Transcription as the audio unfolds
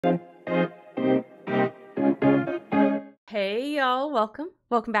Hey y'all, welcome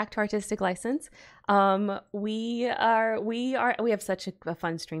back to Artistic License. We have such a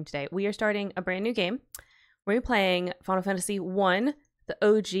fun stream today. We are starting a brand new game. We're playing Final Fantasy 1, the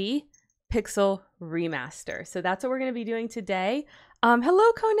OG Pixel Remaster. So that's what we're going to be doing today.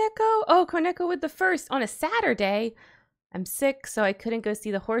 Hello Koneko. Oh, Koneko with the first on a Saturday. I'm sick, so I couldn't go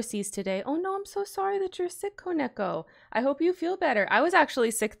see the horsies today. Oh no, I'm so sorry that you're sick, Koneko. I hope you feel better. I was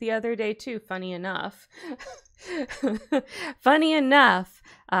actually sick the other day too, funny enough. Funny enough,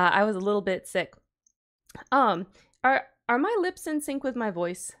 I was a little bit sick. Are my lips in sync with my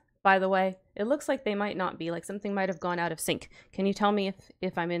voice, by the way? It looks like they might not be, like something might have gone out of sync. Can you tell me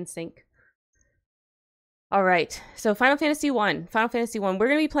if I'm in sync? All right, so Final Fantasy 1. We're going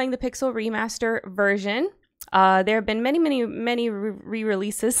to be playing the Pixel Remaster version. There have been many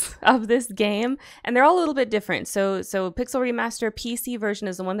re-releases of this game, and they're all a little bit different. So Pixel Remaster PC version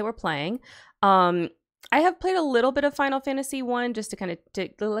is the one that we're playing. I have played a little bit of Final Fantasy 1 just to kind of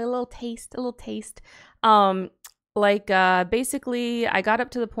take a little taste. Basically, I got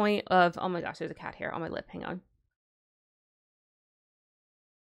up to the point of, oh my gosh, there's a cat hair on my lip. Hang on.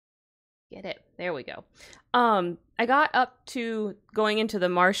 Get it. There we go. I got up to going into the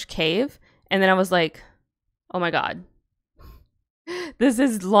marsh cave, and then I was like, oh my god, this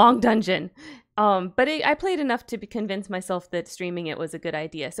is long dungeon. But I played enough to convince myself that streaming it was a good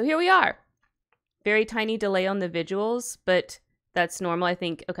idea. So here we are. Very tiny delay on the visuals, but that's normal, I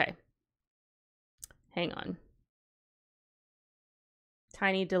think. Okay. Hang on.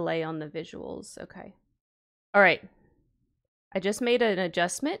 Tiny delay on the visuals. Okay. All right. I just made an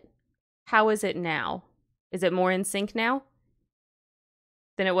adjustment. How is it now? Is it more in sync now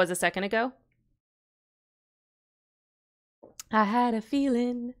than it was a second ago? I had a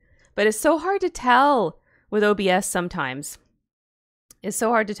feeling, but it's so hard to tell with OBS sometimes. It's so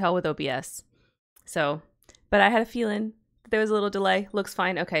hard to tell with OBS. So, but I had a feeling there was a little delay. Looks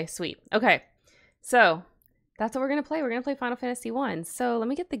fine. Okay, sweet. Okay, so that's what we're gonna play. We're gonna play Final Fantasy 1. So let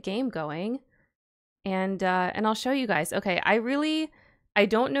me get the game going, and I'll show you guys. Okay, I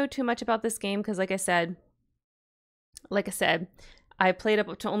don't know too much about this game because, like I said, I played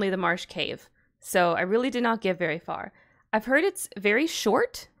up to only the Marsh Cave, so I really did not get very far. I've heard it's very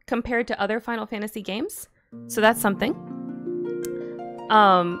short compared to other Final Fantasy games, so that's something.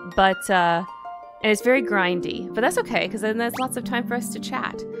 And it's very grindy, but that's okay because then there's lots of time for us to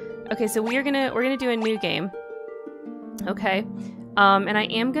chat. Okay, so we're gonna do a new game. Okay, and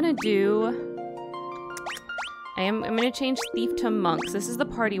I'm gonna change Thief to Monks. This is the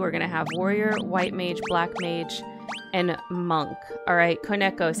party we're gonna have: Warrior, White Mage, Black Mage, and Monk. All right,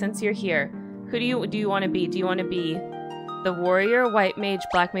 Koneko, since you're here, who do you want to be? Do you want to be the Warrior, White Mage,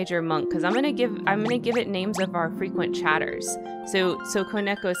 Black Mage, or Monk? Because I'm gonna give it names of our frequent chatters. So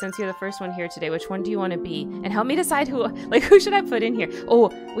Koneko, since you're the first one here today, which one do you want to be? And help me decide who should I put in here? Oh,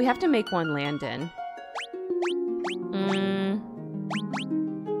 we have to make one land in.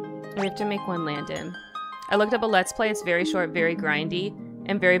 We have to make one land in. I looked up a Let's Play. It's very short, very grindy,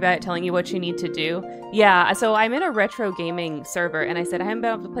 and very bad at telling you what you need to do. Yeah, so I'm in a retro gaming server, and I said I haven't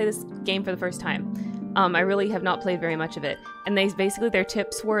been able to play this game for the first time. I really have not played very much of it. And their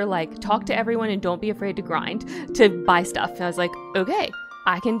tips were like, talk to everyone and don't be afraid to grind to buy stuff. And I was like, okay,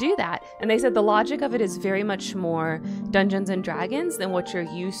 I can do that. And they said the logic of it is very much more Dungeons and Dragons than what you're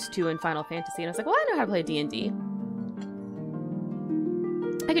used to in Final Fantasy. And I was like, well, I know how to play D&D.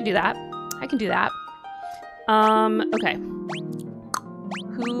 I could do that. Okay.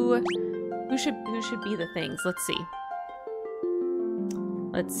 Who should be the things? Let's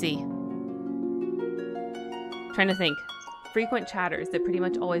see. Trying to think. Frequent chatters that pretty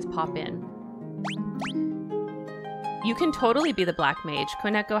much always pop in. You can totally be the Black Mage.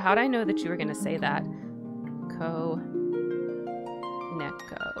 Koneko, how'd I know that you were going to say that? Koneko.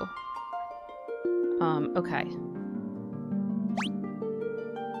 Okay.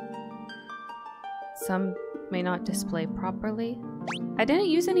 Some may not display properly. I didn't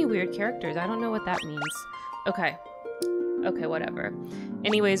use any weird characters. I don't know what that means. Okay. Okay, whatever.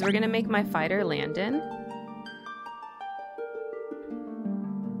 Anyways, we're going to make my fighter Landon.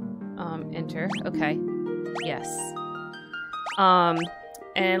 Enter. Okay. Yes.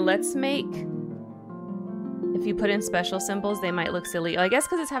 And let's make... If you put in special symbols, they might look silly. I guess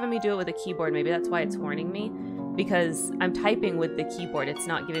because it's having me do it with a keyboard. Maybe that's why it's warning me. Because I'm typing with the keyboard. It's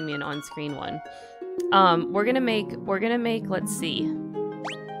not giving me an on-screen one. We're gonna make, let's see.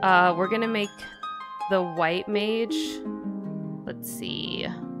 We're gonna make the White Mage. Let's see.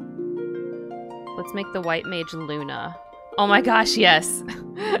 Let's make the White Mage Luna. Oh my gosh, yes.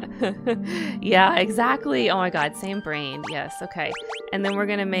 Yeah, exactly. Oh my god, same brain. Yes, okay. And then we're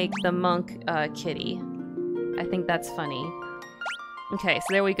gonna make the monk Kitty. I think that's funny. Okay, so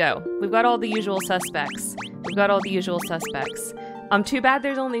there we go. We've got all the usual suspects. Too bad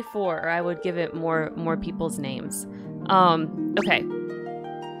there's only 4, or I would give it more people's names. Okay.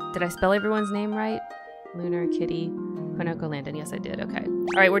 Did I spell everyone's name right? Lunar, Kitty, Konoko, Landon. Yes, I did. Okay.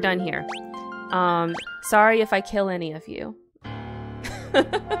 All right, we're done here. Sorry if I kill any of you.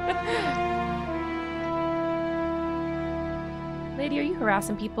 Lady, are you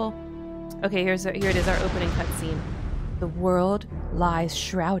harassing people? Okay, here it is, our opening cutscene. The world lies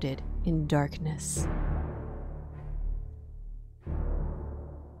shrouded in darkness.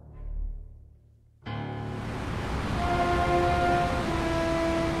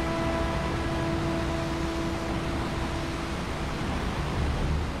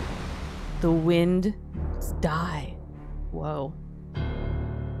 The wind die. Whoa.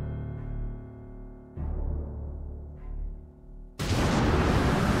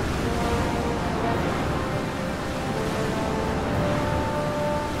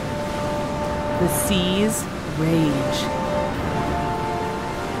 The seas rage.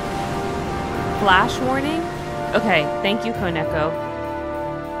 Flash warning? Okay, thank you, Koneko.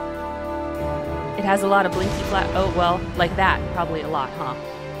 It has a lot of blinky flash. Oh, well, like that. Probably a lot, huh?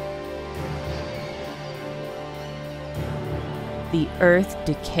 The earth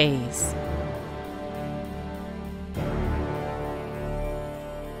decays.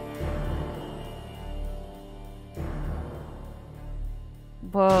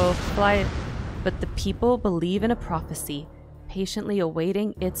 Whoa, fly. But the people believe in a prophecy, patiently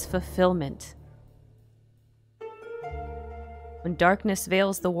awaiting its fulfillment. When darkness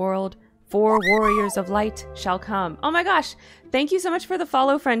veils the world, 4 warriors of light shall come. Oh my gosh! Thank you so much for the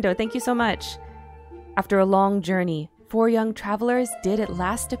follow, friendo. Thank you so much. After a long journey, 4 young travelers did at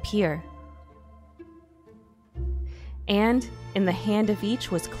last appear. And in the hand of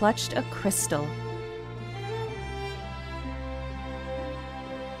each was clutched a crystal.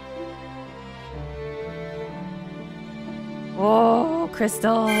 Whoa,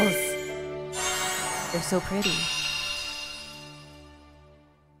 crystals! They're so pretty.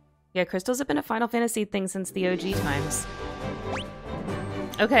 Yeah, crystals have been a Final Fantasy thing since the OG times.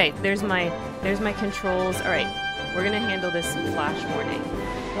 Okay, there's my controls. All right, we're gonna handle this flash warning.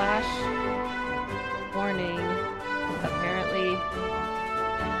 Flash warning. Apparently,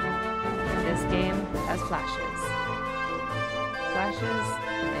 this game has flashes. Flashes,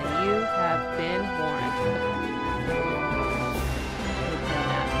 and you have been warned.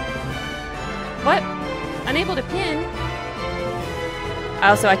 What? Unable to pin?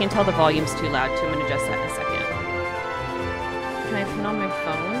 Also, I can tell the volume's too loud, too. I'm gonna adjust that in a second. Can I pin on my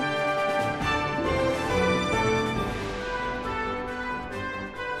phone?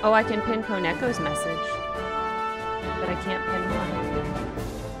 Oh, I can pin Koneko's message. But I can't pin mine.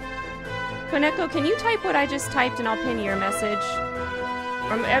 Koneko, can you type what I just typed and I'll pin your message?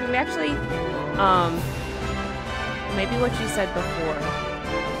 Or actually, maybe what you said before.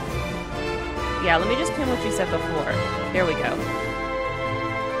 Yeah, let me just pin what you said before. There we go.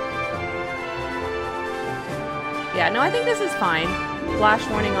 Yeah, no, I think this is fine. Flash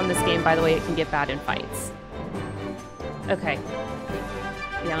warning on this game, by the way, it can get bad in fights. Okay.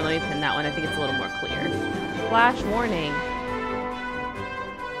 Yeah, let me pin that one. I think it's a little more clear. Flash warning.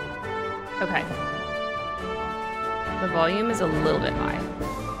 Okay. The volume is a little bit high.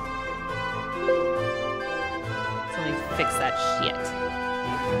 So let me fix that shit.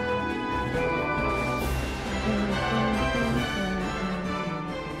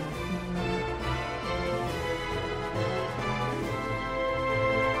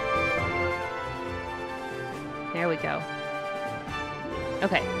 There we go.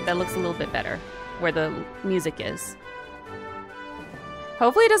 Okay, that looks a little bit better where the music is.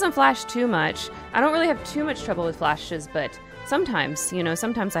 Hopefully it doesn't flash too much. I don't really have too much trouble with flashes, but sometimes, you know,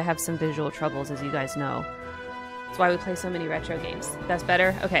 sometimes I have some visual troubles, as you guys know. That's why we play so many retro games. That's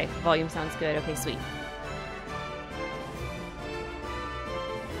better? Okay, volume sounds good. Okay, sweet.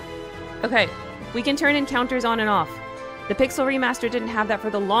 Okay, we can turn encounters on and off. The Pixel Remaster didn't have that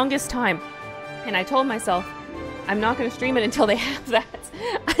for the longest time, and I told myself, I'm not going to stream it until they have that.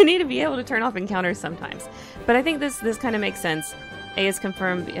 I need to be able to turn off encounters sometimes. But I think this kind of makes sense. A is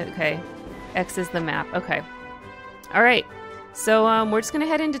confirmed. Okay. X is the map. Okay. All right. So we're just going to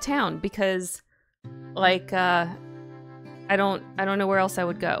head into town because, like, I don't know where else I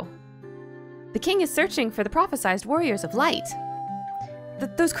would go. The king is searching for the prophesized warriors of light.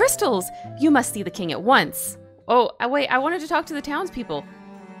 Those crystals! You must see the king at once. Oh, wait. I wanted to talk to the townspeople.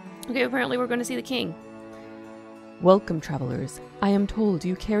 Okay, apparently we're going to see the king. Welcome, travelers. I am told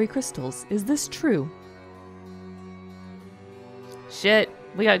you carry crystals. Is this true? Shit,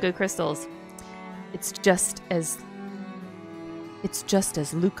 we got good crystals. It's just as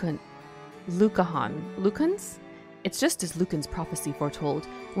Lucan's? It's just as Lucan's prophecy foretold.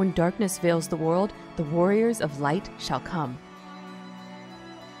 When darkness veils the world, the warriors of light shall come.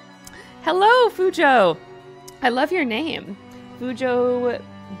 Hello, Fujo! I love your name. Fujo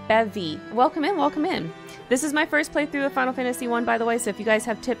Bevy. Welcome in, welcome in. This is my first playthrough of Final Fantasy 1, by the way, so if you guys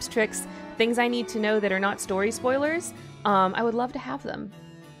have tips, tricks, things I need to know that are not story spoilers, I would love to have them.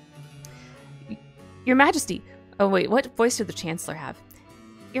 Your Majesty. Oh wait, what voice did the Chancellor have?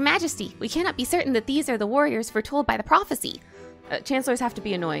 Your Majesty, we cannot be certain that these are the warriors foretold by the prophecy. Chancellors have to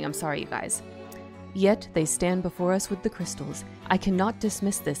be annoying, I'm sorry, you guys. Yet they stand before us with the crystals. I cannot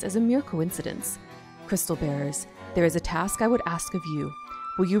dismiss this as a mere coincidence. Crystal bearers, there is a task I would ask of you.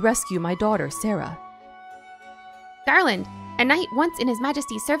 Will you rescue my daughter, Sarah? Garland, a knight once in His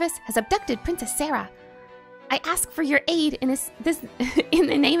Majesty's service has abducted Princess Sarah. I ask for your aid in in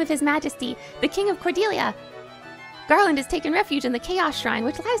the name of His Majesty, the King of Cordelia. Garland has taken refuge in the Chaos Shrine,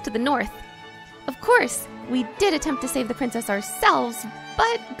 which lies to the north. Of course, we did attempt to save the princess ourselves,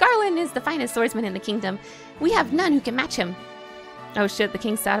 but Garland is the finest swordsman in the kingdom. We have none who can match him. Oh shit, the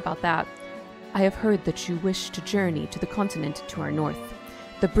king's sad about that. I have heard that you wish to journey to the continent to our north.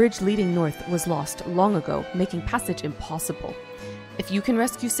 The bridge leading north was lost long ago, making passage impossible. If you can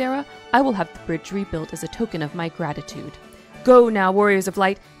rescue Sarah, I will have the bridge rebuilt as a token of my gratitude. Go now, warriors of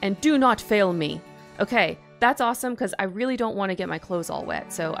light, and do not fail me. Okay, that's awesome, because I really don't want to get my clothes all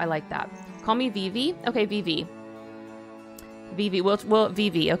wet, so I like that. Call me Vivi? Okay, Vivi. Vivi, well,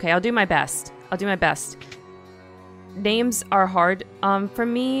 Vivi. Okay, I'll do my best. I'll do my best. Names are hard for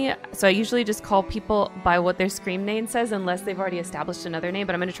me, so I usually just call people by what their screen name says unless they've already established another name,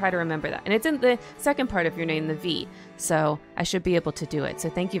 but I'm going to try to remember that. And it's in the second part of your name, the V, so I should be able to do it, so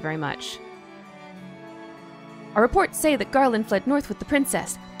thank you very much. Our reports say that Garland fled north with the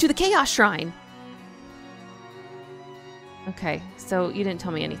princess, to the Chaos Shrine. Okay, so you didn't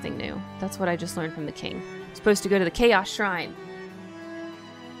tell me anything new. That's what I just learned from the king. I'm supposed to go to the Chaos Shrine.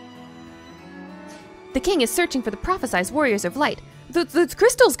 The king is searching for the prophesized warriors of light. Those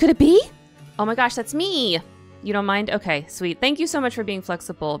crystals, could it be? Oh my gosh, that's me! You don't mind? Okay, sweet. Thank you so much for being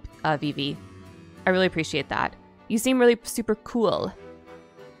flexible, Vivi. I really appreciate that. You seem really super cool.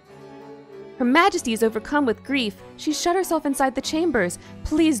 Her Majesty is overcome with grief. She shut herself inside the chambers.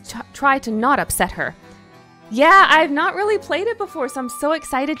 Please try to not upset her. Yeah, I've not really played it before, so I'm so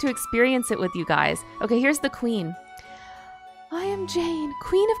excited to experience it with you guys. Okay, here's the queen. I am Jane,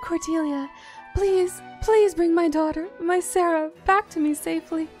 Queen of Cordelia. Please, please bring my daughter, my Sarah, back to me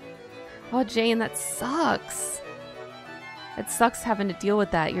safely. Oh, Jane, that sucks. It sucks having to deal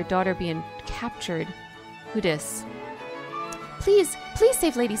with that, your daughter being captured. Who dis? Please, please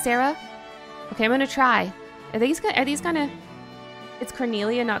save Lady Sarah. Okay, I'm gonna try. Are these gonna... It's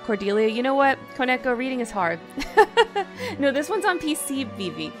Cornelia, not Cordelia. You know what? Koneko, reading is hard. No, this one's on PC,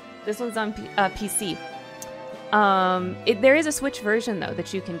 Vivi. This one's on PC. There is a Switch version, though,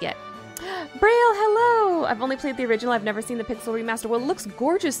 that you can get. Braille, hello! I've only played the original. I've never seen the Pixel Remaster. Well, it looks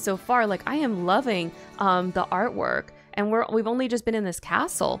gorgeous so far. Like, I am loving the artwork. And we've only just been in this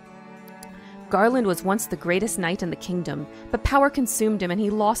castle. Garland was once the greatest knight in the kingdom, but power consumed him and he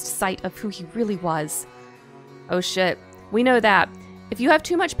lost sight of who he really was. Oh shit. We know that. If you have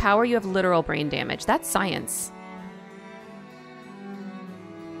too much power, you have literal brain damage. That's science.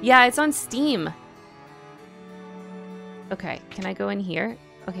 Yeah, it's on Steam. Okay, can I go in here?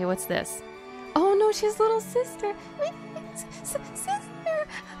 Okay, what's this? Oh no, she has a little sister. My sister.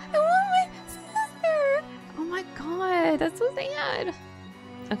 I want my sister. Oh my god, that's so sad.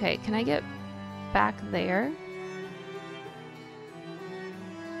 Okay, can I get back there?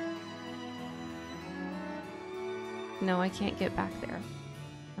 No, I can't get back there.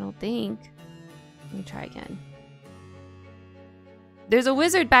 I don't think. Let me try again. There's a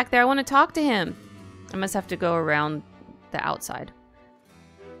wizard back there. I want to talk to him. I must have to go around the outside.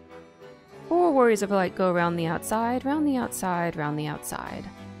 4 warriors of light go around the outside, round the outside, round the outside.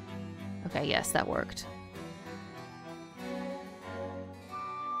 Okay, yes, that worked.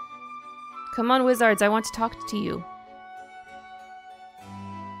 Come on, wizards, I want to talk to you.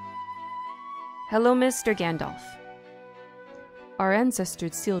 Hello, Mr. Gandalf. Our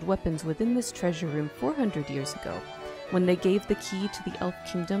ancestors sealed weapons within this treasure room 400 years ago, when they gave the key to the elf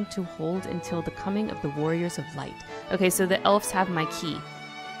kingdom to hold until the coming of the warriors of light. Okay, so the elves have my key.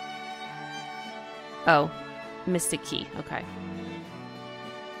 Oh, mystic key, okay.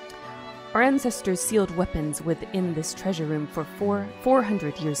 Our ancestors sealed weapons within this treasure room for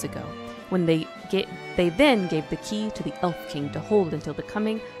 400 years ago, when they then gave the key to the elf king to hold until the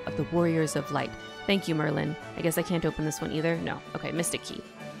coming of the warriors of light. Thank you, Merlin. I guess I can't open this one either. No. Okay, mystic key.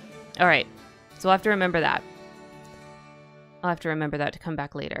 All right. So I'll have to remember that. I'll have to remember that to come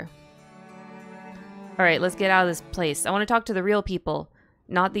back later. All right, let's get out of this place. I want to talk to the real people,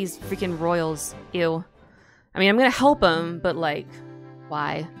 not these freaking royals. Ew. I mean, I'm going to help them, but like,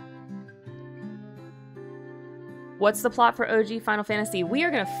 why? What's the plot for OG Final Fantasy? We are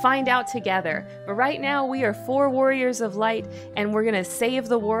going to find out together. But right now, we are 4 warriors of light, and we're going to save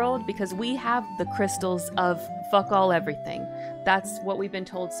the world because we have the crystals of fuck all everything. That's what we've been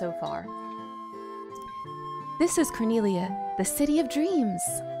told so far. This is Cornelia, the City of Dreams.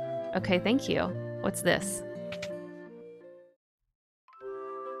 Okay, thank you. What's this?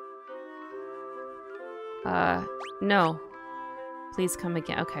 No. Please come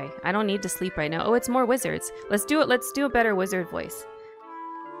again. Okay, I don't need to sleep right now. Oh, it's more wizards. Let's do it. Let's do a better wizard voice.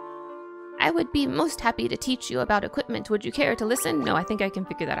 I would be most happy to teach you about equipment. Would you care to listen? No, I think I can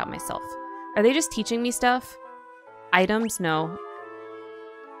figure that out myself. Are they just teaching me stuff? Items? No.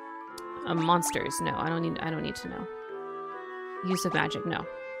 Monsters? No, I don't need to know. Use of magic? No.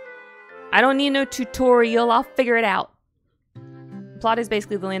 I don't need no tutorial. I'll figure it out. The plot is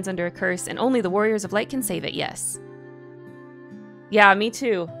basically the land's under a curse, and only the warriors of light can save it. Yes. Yeah, me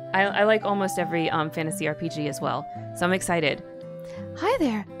too. I like almost every fantasy RPG as well, so I'm excited. Hi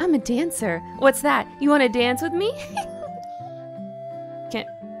there, I'm a dancer. What's that? You want to dance with me?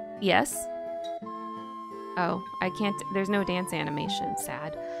 Yes? Oh, I can't. There's no dance animation.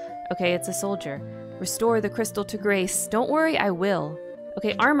 Sad. Okay, it's a soldier. Restore the crystal to grace. Don't worry, I will.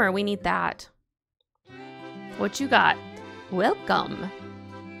 Okay, armor, we need that. What you got? Welcome.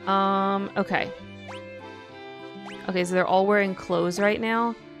 Okay. Okay, so they're all wearing clothes right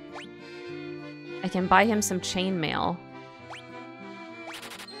now. I can buy him some chainmail.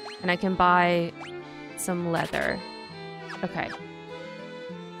 And I can buy some leather. Okay.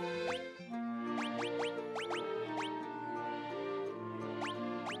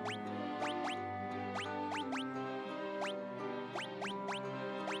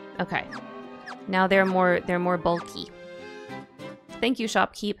 Okay. Now they're more bulky. Thank you,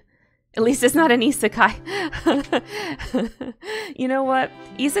 shopkeep. At least it's not an isekai. You know what?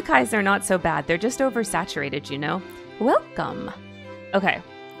 Isekais are not so bad. They're just oversaturated, you know? Welcome. Okay.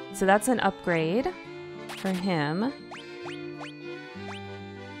 So that's an upgrade for him.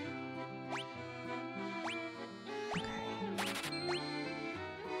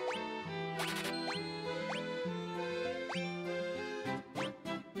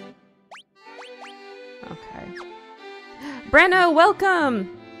 Okay. Brenna,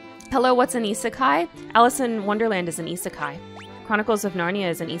 welcome! Hello, what's an isekai? Alice in Wonderland is an isekai. Chronicles of Narnia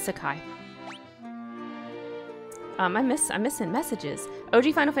is an isekai. I'm missing messages.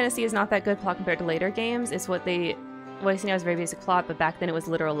 OG Final Fantasy is not that good plot compared to later games. It's what they... Well, you know, it was a very basic plot, but back then it was a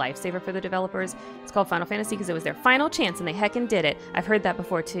literal lifesaver for the developers. It's called Final Fantasy because it was their final chance, and they heckin' did it. I've heard that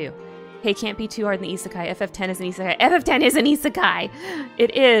before, too. Hey, can't be too hard in the isekai. FF10 is an isekai. FF10 is an isekai!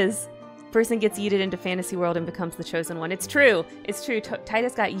 It is! Person gets yeeted into fantasy world and becomes the chosen one. It's true. It's true.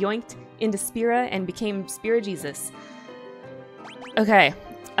 Titus got yoinked into Spira and became Spira Jesus. Okay,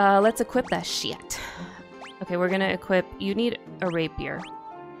 let's equip that shit. Okay, we're gonna equip... You need a rapier.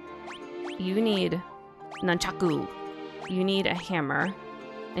 You need nunchaku. You need a hammer.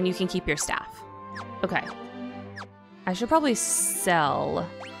 And you can keep your staff. Okay. I should probably sell...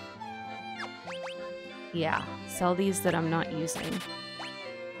 Yeah, sell these that I'm not using.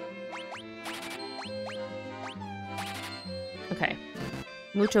 Okay.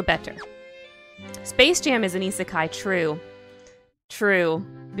 Mucho better. Space Jam is an isekai, true. True.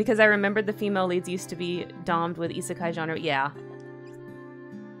 Because I remembered the female leads used to be dommed with isekai genre. Yeah.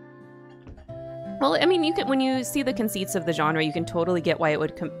 Well, I mean, you can, when you see the conceits of the genre, you can totally get why it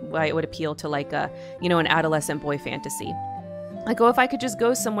would appeal to like a, you know, an adolescent boy fantasy. Like, oh, if I could just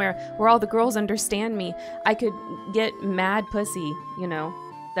go somewhere where all the girls understand me, I could get mad pussy, you know.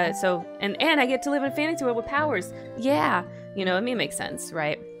 That so and I get to live in a fantasy world with powers. Yeah. You know, I mean, it makes sense,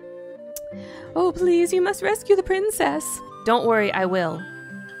 right? Oh, please, you must rescue the princess. Don't worry, I will.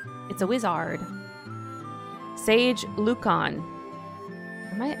 It's a wizard. Sage Lucan.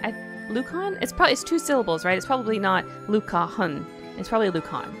 Lucan? It's 2 syllables, right? It's probably not Lucan. It's probably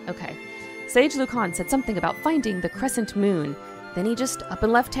Lucan. Okay. Sage Lucan said something about finding the crescent moon. Then he just up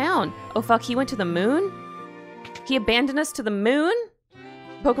and left town. Oh fuck, he went to the moon? He abandoned us to the moon?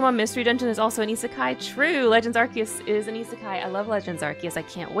 Pokemon Mystery Dungeon is also an isekai. True, Legends Arceus is an isekai. I love Legends Arceus. I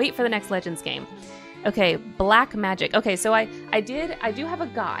can't wait for the next Legends game. Okay, black magic. Okay, so I do have a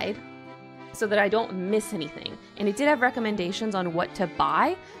guide so that I don't miss anything. And it did have recommendations on what to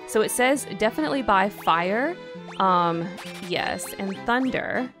buy. So it says definitely buy fire, yes, and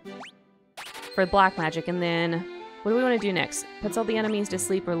thunder for black magic. And then What do we want to do next? Puts all the enemies to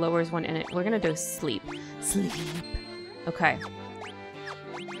sleep or lowers one in it. We're gonna do sleep. Sleep. Okay.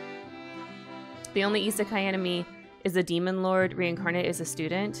 The only isekai enemy is a demon lord. Reincarnate is a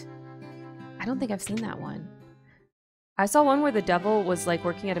student. I don't think I've seen that one. I saw one where the devil was like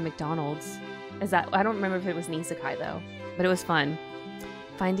working at a McDonald's. Is that? I don't remember if it was an isekai though, but it was fun.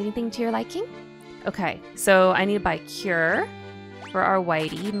 Find anything to your liking? Okay, so I need to buy Cure for our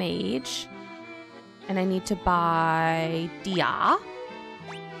Whitey mage. And I need to buy Dia.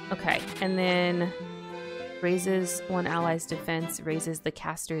 Okay, and then raises one ally's defense, raises the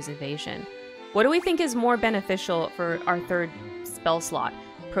caster's evasion. What do we think is more beneficial for our third spell slot?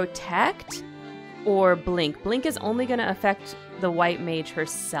 Protect or Blink? Blink is only going to affect the white mage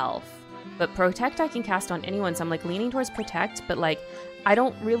herself. But Protect I can cast on anyone, so I'm like leaning towards Protect, but like I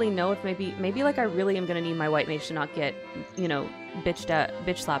don't really know if maybe like I really am going to need my white mage to not get, you know,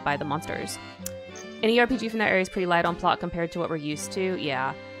 bitch slapped by the monsters. Any RPG from that area is pretty light on plot compared to what we're used to.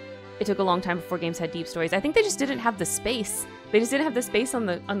 Yeah. It took a long time before games had deep stories. I think they just didn't have the space. They just didn't have the space on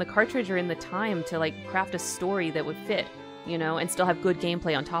the cartridge or in the time to like craft a story that would fit, you know, and still have good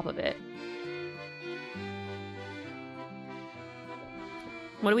gameplay on top of it.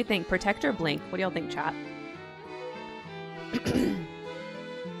 What do we think? Protect or Blink? What do y'all think, chat?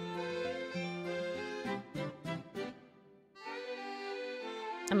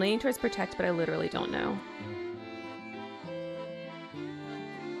 I'm leaning towards Protect, but I literally don't know.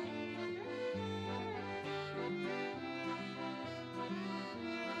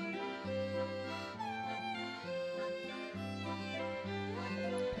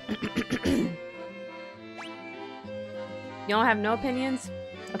 Y'all have no opinions?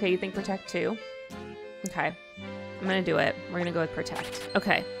 Okay, you think Protect too? Okay. I'm gonna do it. We're gonna go with Protect.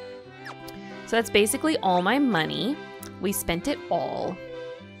 Okay. So that's basically all my money. We spent it all.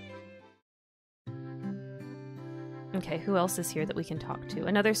 Okay, who else is here that we can talk to?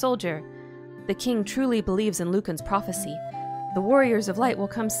 Another soldier. The king truly believes in Lucan's prophecy. The warriors of light will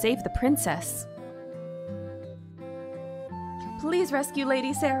come save the princess. Please rescue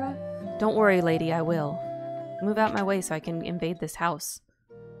Lady Sarah. Don't worry, lady, I will. Move out my way so I can invade this house.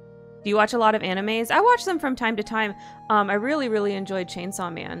 Do you watch a lot of animes? I watch them from time to time. I really, really enjoyed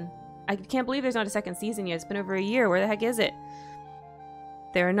Chainsaw Man. I can't believe there's not a second season yet. It's been over a year. Where the heck is it?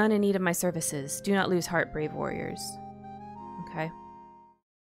 There are none in need of my services. Do not lose heart, brave warriors. Okay.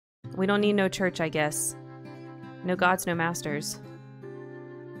 We don't need no church, I guess. No gods, no masters.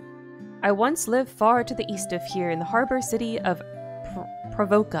 I once lived far to the east of here in the harbor city of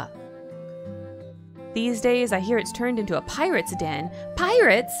Provoca. These days, I hear it's turned into a pirate's den.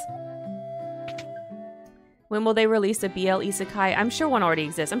 Pirates? When will they release a BL Isekai? I'm sure one already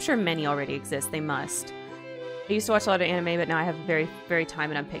exists. I'm sure many already exist. They must. I used to watch a lot of anime, but now I have a very, very time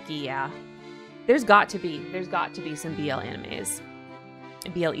and I'm picky, yeah. There's got to be some BL animes.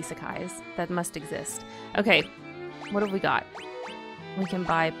 BL Isekais. That must exist. Okay, what have we got? We can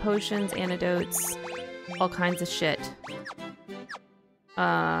buy potions, antidotes, all kinds of shit.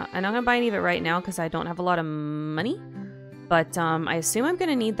 And I'm gonna buy any of it right now because I don't have a lot of money. But I assume I'm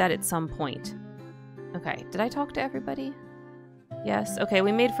gonna need that at some point. Okay, did I talk to everybody? Yes. Okay,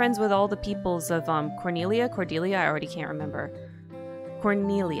 we made friends with all the peoples of Cordelia, I already can't remember.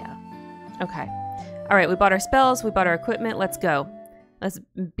 Cornelia. Okay. All right, we bought our spells, we bought our equipment. Let's go. Let's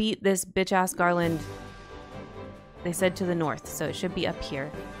beat this bitch-ass Garland. They said to the north, so it should be up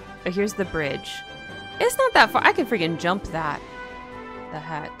here. Oh, here's the bridge. It's not that far. I can freaking jump that. The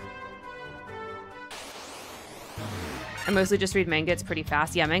heck? I mostly just read manga. It's pretty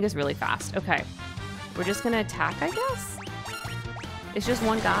fast. Yeah, manga's really fast. Okay. We're just gonna attack, I guess? It's just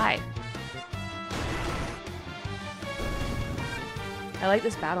one guy. I like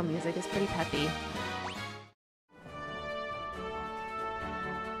this battle music. It's pretty peppy.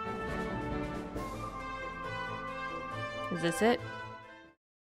 Is this it?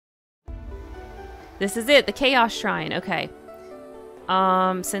 This is it, the Chaos Shrine. Okay.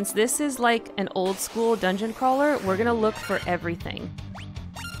 Since this is like an old school dungeon crawler, we're gonna look for everything.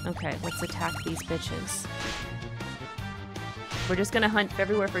 Okay, let's attack these bitches. We're just gonna hunt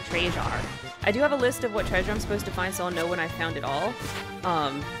everywhere for treasure. I do have a list of what treasure I'm supposed to find, so I'll know when I've found it all.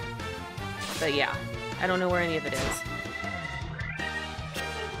 But yeah, I don't know where any of it is.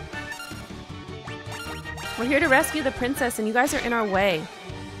 We're here to rescue the princess, and you guys are in our way.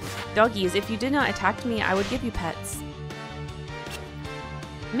 Doggies, if you did not attack me, I would give you pets.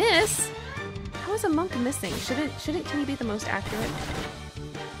 Miss? How is a monk missing? Shouldn't Kitty be the most accurate?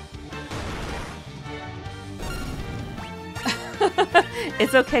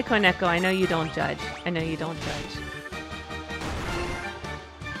 It's okay, Koneko. I know you don't judge. I know you don't judge.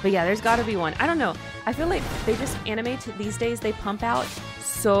 But yeah, there's gotta be one. I don't know. I feel like they just animate these days. They pump out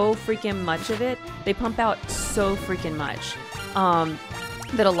so freaking much of it. They pump out so freaking much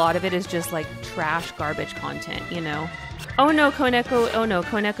that a lot of it is just like trash, garbage content, you know? Oh no, Koneko. Oh no,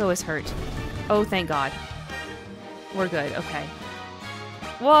 Koneko is hurt. Oh, thank God. We're good. Okay.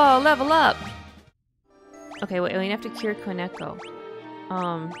 Whoa, level up. Okay, wait, we have to cure Koneko.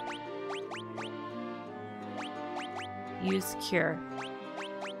 Use cure.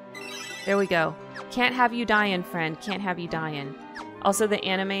 There we go. Can't have you dying, friend. Can't have you dying. Also, the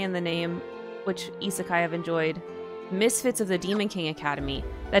anime and the name, which Isekai I've enjoyed, Misfits of the Demon King Academy.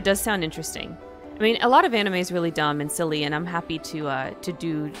 That does sound interesting. I mean, a lot of anime is really dumb and silly, and I'm happy to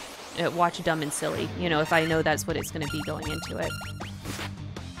watch dumb and silly. You know, if I know that's what it's going to be going into it.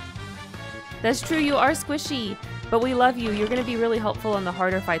 That's true. You are squishy, but we love you. You're going to be really helpful in the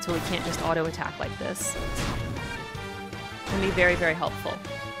harder fights where we can't just auto attack like this. It's going to be very, very helpful.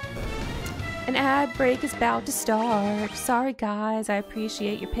 An ad break is about to start. Sorry, guys. I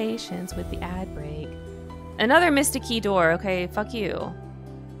appreciate your patience with the ad break. Another Mystic Key door. Okay, fuck you.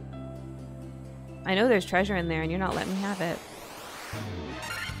 I know there's treasure in there and you're not letting me have it.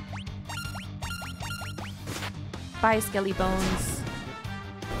 Bye, Skelly Bones.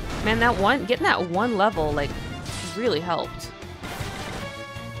 Man, getting that one level, like, really helped.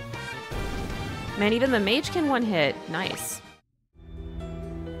 Man, even the mage can one hit. Nice.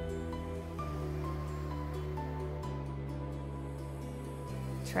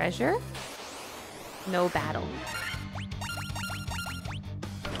 Treasure? No battle.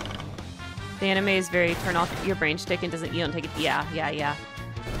 The anime is very turn off your brain stick and you don't take it. Yeah.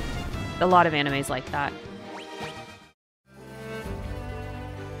 A lot of animes like that.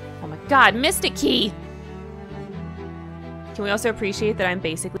 Oh my god, Mystic Key! Can we also appreciate that I'm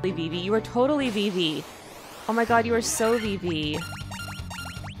basically Vivi? You are totally Vivi. Oh my god, you are so Vivi.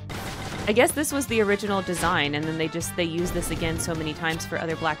 I guess this was the original design, and then they use this again so many times for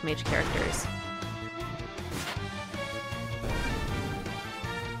other Black Mage characters.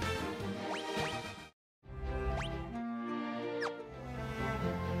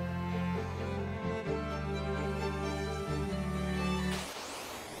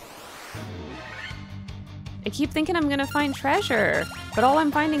 I keep thinking I'm gonna find treasure, but all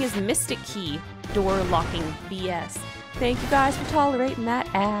I'm finding is Mystic Key door locking BS. Thank you guys for tolerating that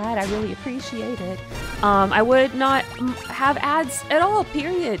ad. I really appreciate it. I would not have ads at all,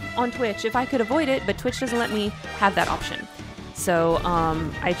 period, on Twitch if I could avoid it, but Twitch doesn't let me have that option. So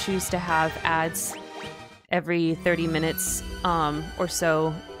I choose to have ads every 30 minutes or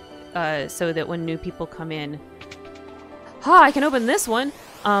so, so that when new people come in... I can open this one!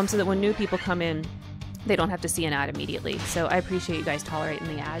 So that when new people come in, they don't have to see an ad immediately. So I appreciate you guys tolerating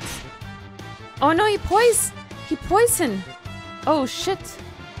the ads. Oh no, he poisoned! Oh shit!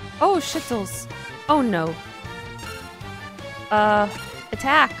 Oh shittles! Oh no!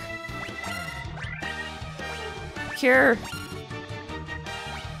 Attack! Cure!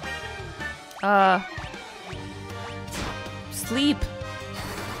 Sleep!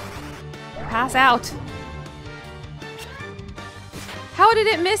 Pass out! How did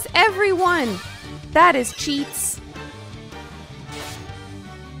it miss everyone? That is cheats.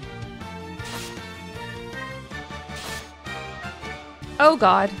 Oh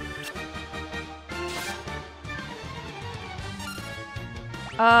god.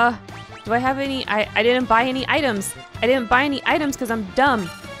 Do I have any? I didn't buy any items. I didn't buy any items because I'm dumb.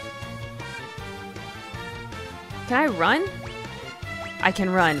 Can I run? I can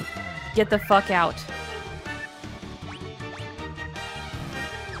run. Get the fuck out.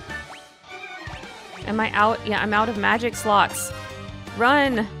 Am I out? Yeah, I'm out of magic slots.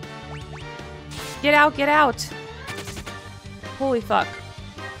 Run! Get out, get out! Holy fuck.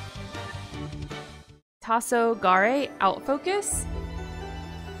 Tasso Gare, outfocus?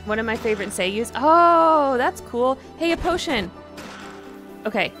 One of my favorite seiyus. Oh, that's cool. Hey, a potion!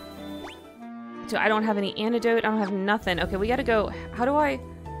 Okay. So I don't have any antidote, I don't have nothing. Okay, we gotta go. How do I...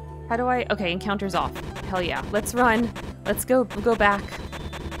 Okay, encounter's off. Hell yeah. Let's run. Let's go back.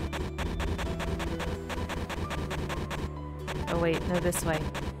 Oh wait, no, this way.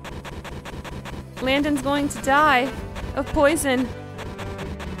 Landon's going to die of poison.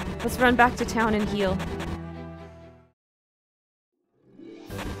 Let's run back to town and heal.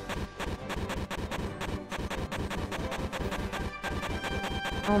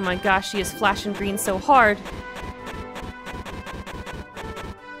 Oh my gosh, she is flashing green so hard.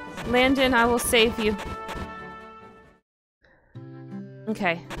 Landon, I will save you.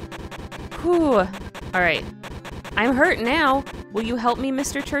 Okay. Whew. Alright. I'm hurt now. Will you help me,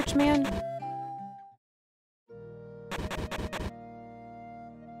 Mr. Churchman?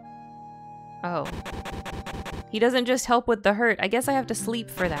 Oh. He doesn't just help with the hurt. I guess I have to sleep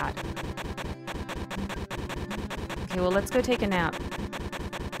for that. Okay, well, let's go take a nap.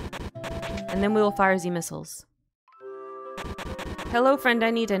 And then we will fire the missiles. Hello, friend,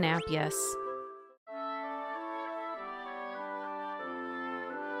 I need a nap, yes.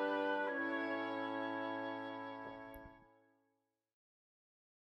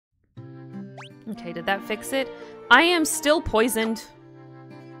 Okay, did that fix it? I am still poisoned.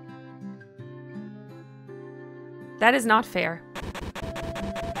 That is not fair.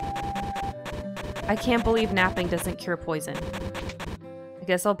 I can't believe napping doesn't cure poison. I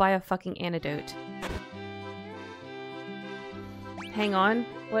guess I'll buy a fucking antidote. Hang on.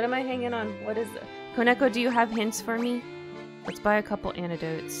 What am I hanging on? What is it? Koneko, do you have hints for me? Let's buy a couple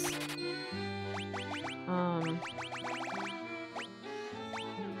antidotes.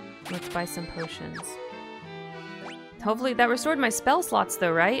 Let's buy some potions. Hopefully that restored my spell slots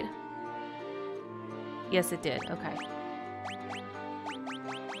though, right? Yes, it did. Okay.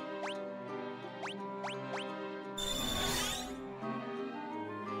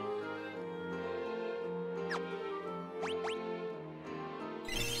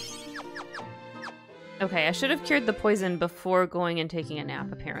 Okay, I should have cured the poison before going and taking a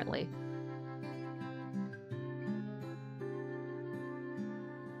nap, apparently.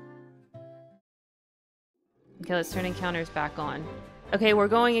 Okay, let's turn encounters back on. Okay, we're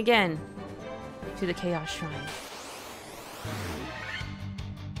going again to the Chaos Shrine.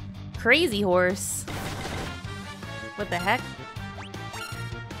 Crazy horse. What the heck?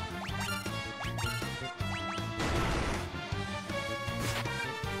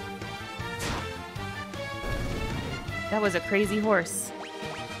 That was a crazy horse.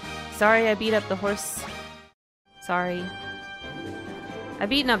 Sorry I beat up the horse. Sorry. I've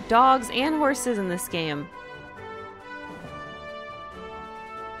beaten up dogs and horses in this game.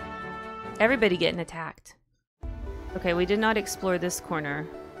 Everybody getting attacked. Okay, we did not explore this corner.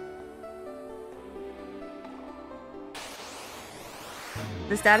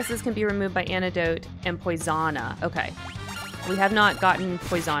 The statuses can be removed by antidote and poisona. Okay. We have not gotten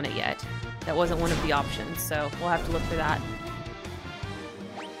poisona yet. That wasn't one of the options, so we'll have to look for that.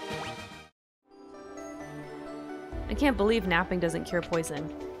 I can't believe napping doesn't cure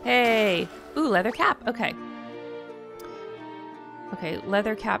poison. Hey! Ooh, leather cap. Okay. Okay,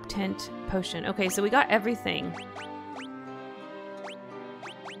 leather cap, tent, potion. Okay, so we got everything.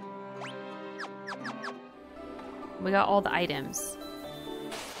 We got all the items.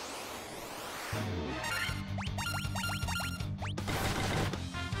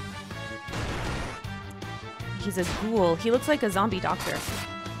 He's a ghoul. He looks like a zombie doctor.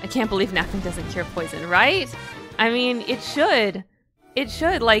 I can't believe napping doesn't cure poison, right? I mean, it should. It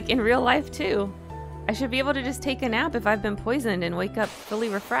should, like, in real life, too. I should be able to just take a nap if I've been poisoned and wake up fully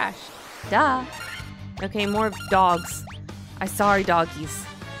refreshed. Duh. Okay, more dogs. I'm sorry, doggies.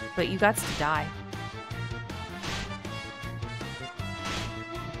 But you got to die.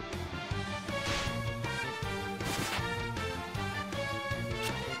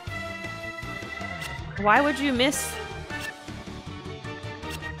 Why would you miss?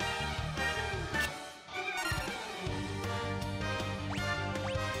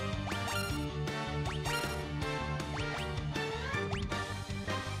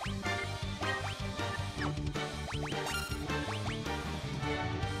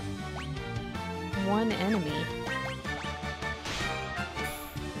 One enemy.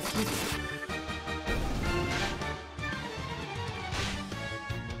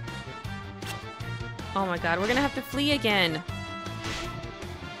 Oh my god, we're gonna have to flee again.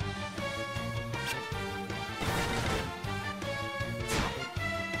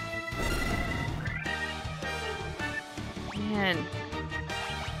 Man.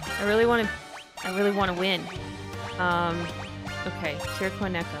 I really want to win. Okay, Cure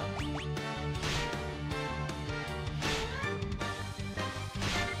Koneko.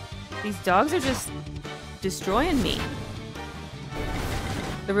 These dogs are just destroying me.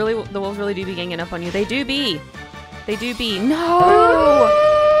 The wolves really do be ganging up on you. They do be. They do be. No!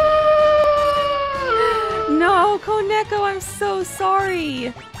 No, Koneko, I'm so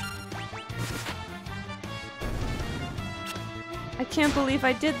sorry. I can't believe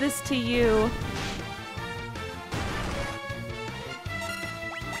I did this to you.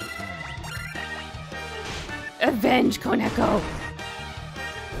 Avenge, Koneko!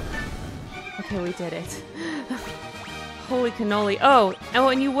 Okay, we did it. Holy cannoli. Oh,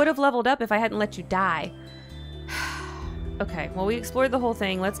 and you would have leveled up if I hadn't let you die. Okay, well, we explored the whole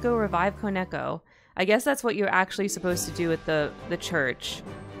thing. Let's go revive Koneko. I guess that's what you're actually supposed to do at the church.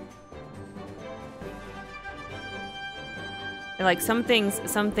 Like some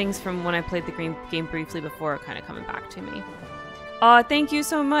things from when I played the game briefly before are kind of coming back to me. Thank you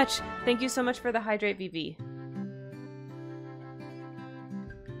so much. Thank you so much for the hydrate, VV.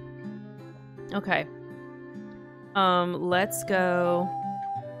 Okay. Let's go.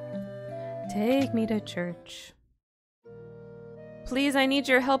 Take me to church. Please, I need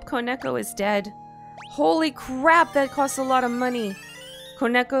your help. Koneko is dead. Holy crap, that costs a lot of money.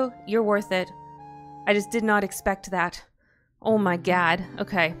 Koneko, you're worth it. I just did not expect that. Oh my god.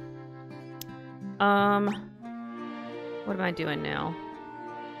 Okay. What am I doing now?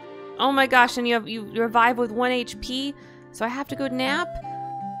 Oh my gosh, and you revive with 1 HP, so I have to go nap?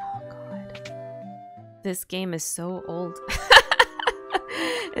 Oh god. This game is so old.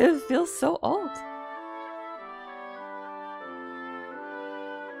 It feels so old.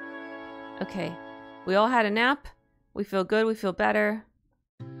 Okay. We all had a nap. We feel good, we feel better.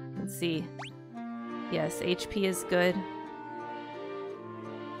 Let's see. Yes, HP is good.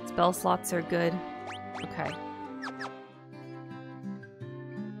 Spell slots are good. Okay.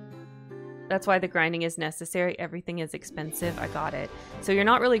 That's why the grinding is necessary. Everything is expensive. I got it. So you're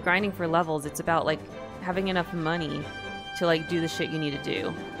not really grinding for levels. It's about, like, having enough money to, like, do the shit you need to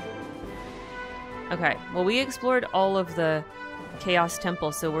do. Okay. Well, we explored all of the Chaos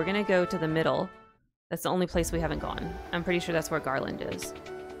Temple, so we're gonna go to the middle. That's the only place we haven't gone. I'm pretty sure that's where Garland is.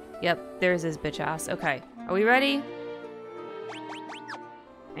 Yep, there's his bitch ass. Okay. Are we ready?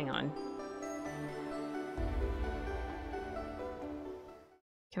 Hang on.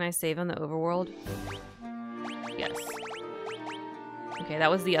 Can I save on the overworld? Yes. Okay,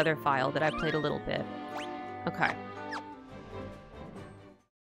 that was the other file that I played a little bit. Okay.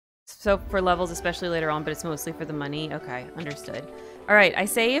 So for levels, especially later on, but it's mostly for the money. Okay, understood. Alright, I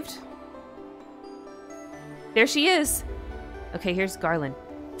saved. There she is! Okay, here's Garland.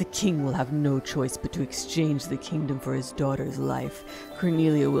 The king will have no choice but to exchange the kingdom for his daughter's life.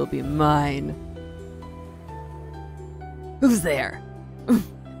 Cornelia will be mine. Who's there?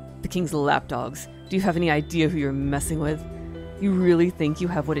 The king's lapdogs. Do you have any idea who you're messing with? You really think you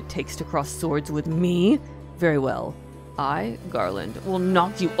have what it takes to cross swords with me? Very well. I, Garland, will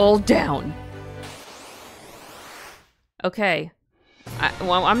knock you all down. Okay.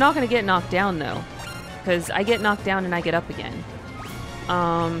 Well, I'm not going to get knocked down, though. Because I get knocked down and I get up again.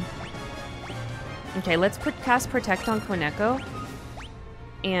 Okay, let's cast Protect on Koneko.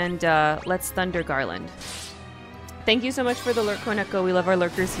 And let's Thunder Garland. Thank you so much for the lurk, Koneko. We love our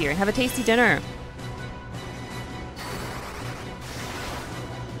lurkers here. Have a tasty dinner.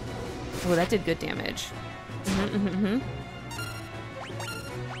 Oh, that did good damage.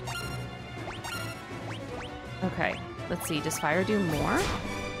 Okay, let's see. Does fire do more?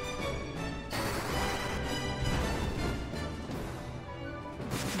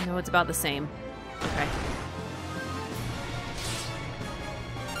 No, it's about the same. Okay.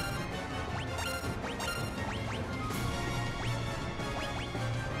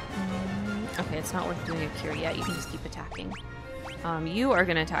 Okay, it's not worth doing a cure yet. You can just keep attacking. You are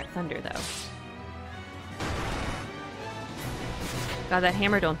gonna attack Thunder, though. God, that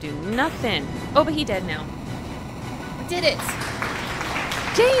hammer don't do nothing. Oh, but he dead now. We did it!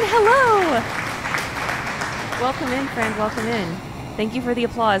 Jane, hello! Welcome in, friend. Welcome in. Thank you for the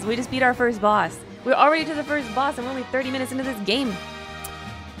applause. We just beat our first boss. We're already to the first boss, and we're only 30 minutes into this game.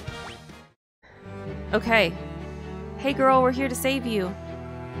 Okay. Hey, girl, we're here to save you.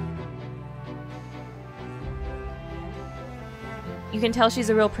 You can tell she's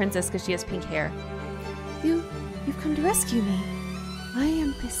a real princess because she has pink hair. You've come to rescue me. I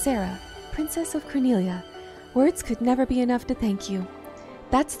am Sarah, Princess of Cornelia. Words could never be enough to thank you.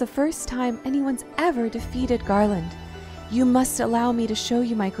 That's the first time anyone's ever defeated Garland. You must allow me to show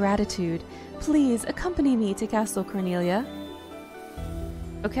you my gratitude. Please accompany me to Castle Cornelia.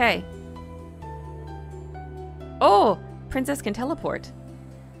 Okay. Oh! Princess can teleport.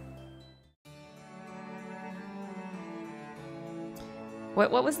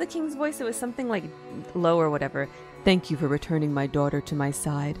 What was the king's voice? It was something like low or whatever. Thank you for returning my daughter to my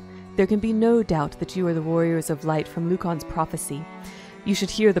side. There can be no doubt that you are the warriors of light from Lucan's prophecy. You should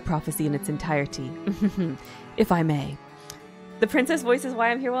hear the prophecy in its entirety, if I may. The princess voice is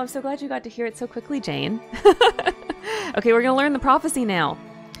why I'm here. Well, I'm so glad you got to hear it so quickly, Jane. Okay, we're gonna learn the prophecy now.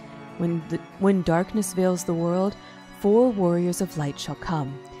 When darkness veils the world, 4 warriors of light shall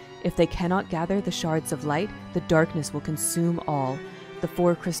come. If they cannot gather the shards of light, the darkness will consume all. The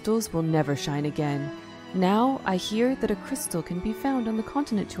 4 crystals will never shine again. Now I hear that a crystal can be found on the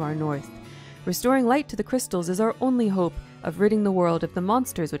continent to our north. Restoring light to the crystals is our only hope of ridding the world of the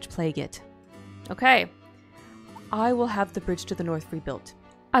monsters which plague it. Okay. I will have the bridge to the north rebuilt.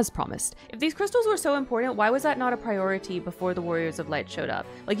 as promised. If these crystals were so important, why was that not a priority before the Warriors of Light showed up?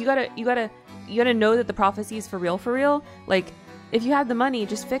 Like, you gotta know that the prophecy is for real. Like, if you had the money,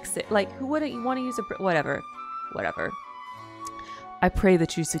 just fix it. Like, who wouldn't you want to use whatever. I pray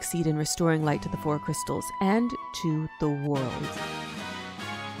that you succeed in restoring light to the four crystals and to the world.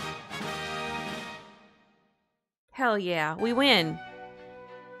 Hell yeah, we win.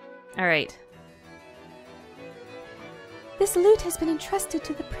 All right. This lute has been entrusted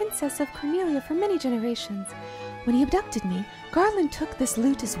to the Princess of Cornelia for many generations. When he abducted me, Garland took this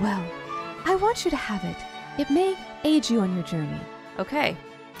lute as well. I want you to have it. It may aid you on your journey. Okay,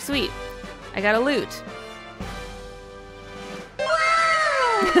 sweet. I got a lute.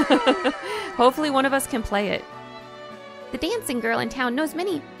 Hopefully one of us can play it. The dancing girl in town knows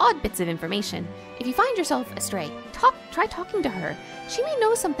many odd bits of information. If you find yourself astray, try talking to her. She may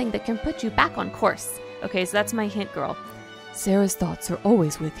know something that can put you back on course. Okay, so that's my hint, girl. Sarah's thoughts are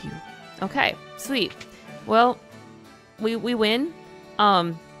always with you. Okay, sweet. Well, we win.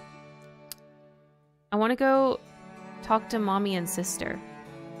 I want to go talk to mommy and sister.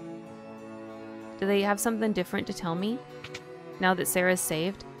 Do they have something different to tell me now that Sarah's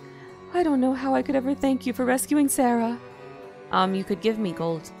saved? I don't know how I could ever thank you for rescuing Sarah. You could give me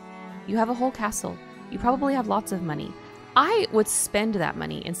gold. You have a whole castle. You probably have lots of money. I would spend that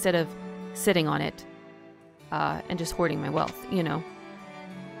money instead of sitting on it and just hoarding my wealth, you know.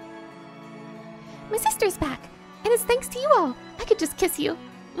 My sister's back, and it's thanks to you all. I could just kiss you.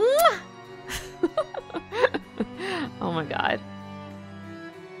 Mwah! Oh my god.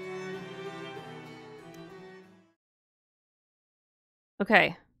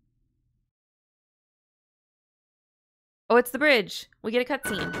 Okay. Oh, it's the bridge. We get a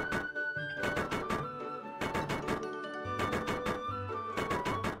cutscene.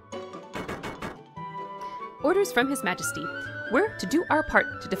 Orders from His Majesty. We're to do our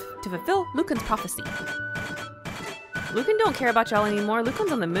part to fulfill Lucan's prophecy. Lucan don't care about y'all anymore.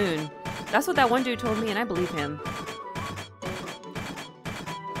 Lucan's on the moon. That's what that one dude told me, and I believe him.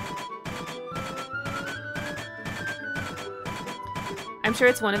 I'm sure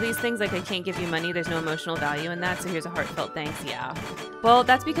it's one of these things, like, I can't give you money, there's no emotional value in that, so here's a heartfelt thanks, yeah. Well,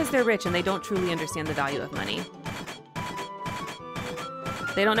 that's because they're rich and they don't truly understand the value of money.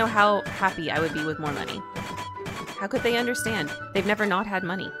 They don't know how happy I would be with more money. How could they understand? They've never not had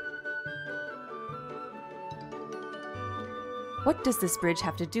money. What does this bridge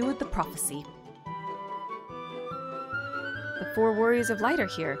have to do with the prophecy? The four warriors of light are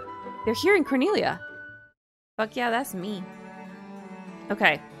here. They're here in Cornelia. Fuck yeah, that's me.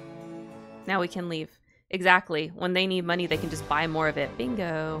 Okay. Now we can leave. Exactly. When they need money, they can just buy more of it.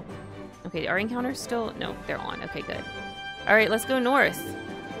 Bingo. Okay, our encounters still... No, they're on. Okay, good. Alright, let's go north.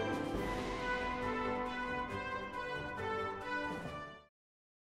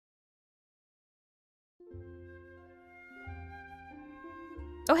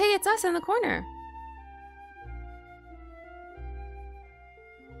 Oh, hey, it's us in the corner.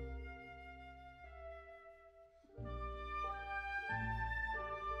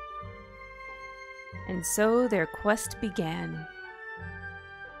 And so their quest began.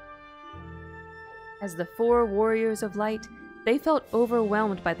 As the four warriors of light, they felt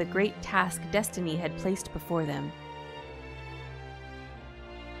overwhelmed by the great task destiny had placed before them.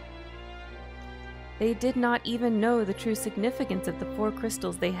 They did not even know the true significance of the four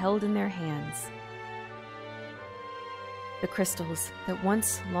crystals they held in their hands. The crystals that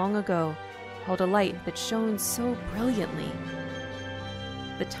once, long ago, held a light that shone so brilliantly.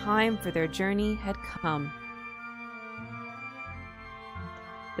 The time for their journey had come.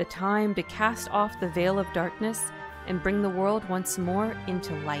 The time to cast off the veil of darkness and bring the world once more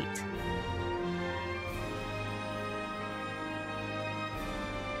into light.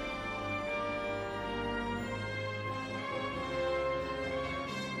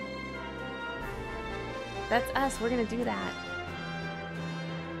 That's us. We're gonna do that.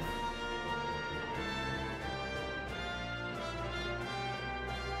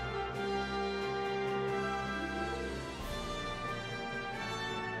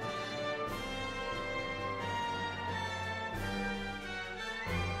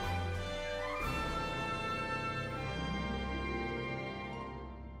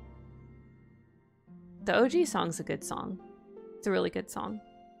 The OG song's a good song. It's a really good song.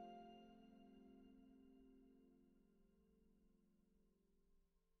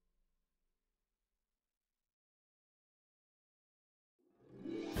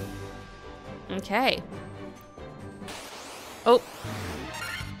 Okay. Oh.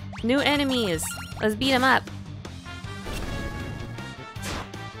 New enemies. Let's beat them up.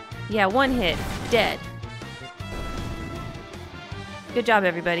 Yeah, one hit. Dead. Good job,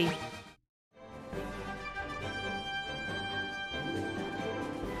 everybody.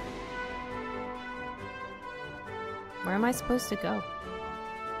 Where am I supposed to go?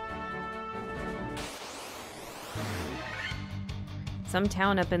 Some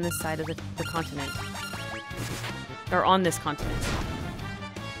town up in this side of the continent. Or on this continent.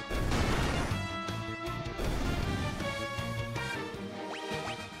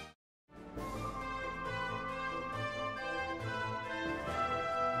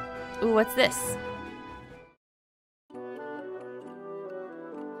 Ooh, what's this?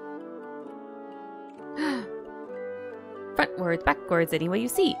 Frontwards, backwards, any way you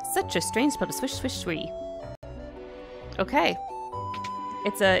see. Such a strange spell to swish, swish, swee. Okay.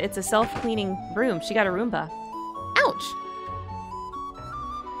 It's a self-cleaning broom. She got a Roomba. Ouch!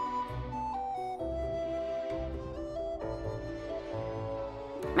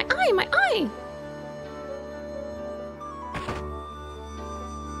 My eye! My eye!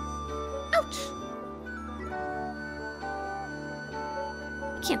 Ouch!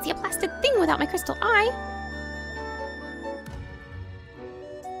 I can't see a blasted thing without my crystal eye.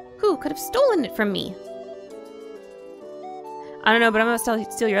 Who could have stolen it from me? I don't know, but I'm gonna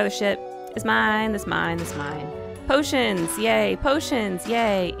steal your other shit. It's mine, that's mine, that's mine. Potions, yay. Potions,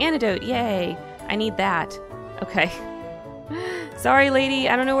 yay. Antidote, yay. I need that. Okay. Sorry, lady.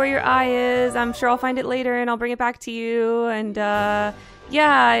 I don't know where your eye is. I'm sure I'll find it later and I'll bring it back to you. And,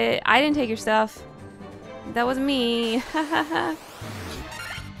 yeah, I didn't take your stuff. That was me.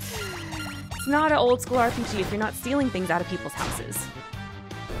 It's not an old school RPG if you're not stealing things out of people's houses.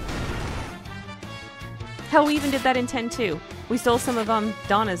 Hell, we even did that in 10 too. We stole some of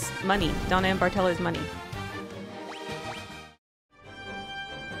Donna's money. Donna and Bartella's money.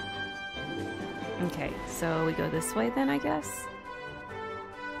 Okay, so we go this way then, I guess.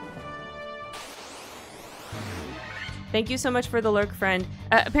 Thank you so much for the lurk, friend.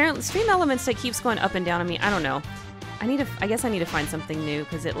 Apparently, Stream Elements like keeps going up and down on me. I don't know. I guess I need to find something new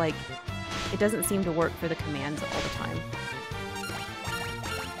because it doesn't seem to work for the commands all the time.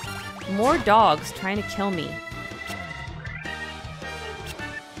 More dogs trying to kill me.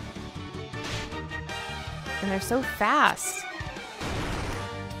 And they're so fast.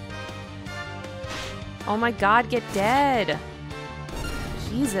 Oh my god, get dead.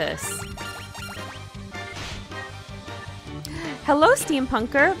 Jesus. Hello,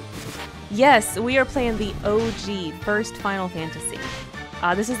 Steampunker. Yes, we are playing the OG first Final Fantasy.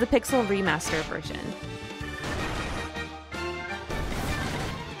 This is the Pixel Remaster version.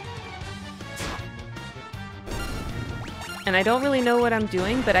 And I don't really know what I'm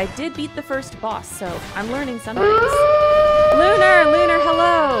doing, but I did beat the first boss, so I'm learning some things. Lunar,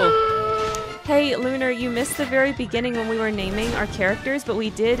 hello! Hey, Lunar, you missed the very beginning when we were naming our characters, but we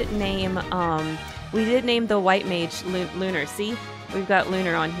did name the white mage Lunar. See? We've got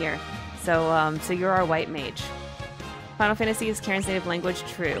Lunar on here. So, so you're our white mage. Final Fantasy is Karen's native language,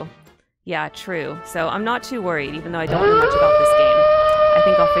 true. Yeah, true. So I'm not too worried, even though I don't know much about this game. I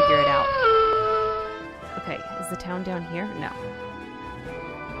think I'll figure it out. Okay, is the town down here? No.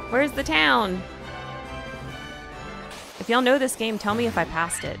 Where's the town? If y'all know this game, tell me if I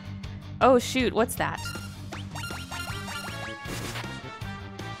passed it. Oh shoot, what's that?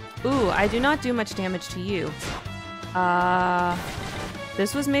 Ooh, I do not do much damage to you.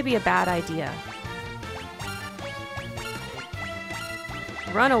 This was maybe a bad idea.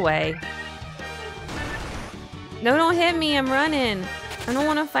 Run away. No, don't hit me, I'm running. I don't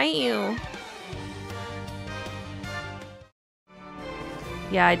want to fight you.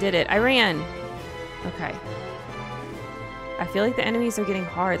 Yeah, I did it. I ran. Okay. I feel like the enemies are getting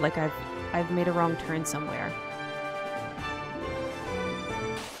hard, like I've made a wrong turn somewhere.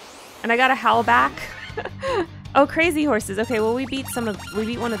 And I got a howl back. Oh, crazy horses. Okay, well we beat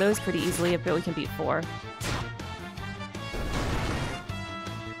one of those pretty easily. I bet we can beat 4.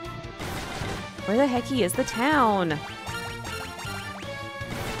 Where the heck is the town?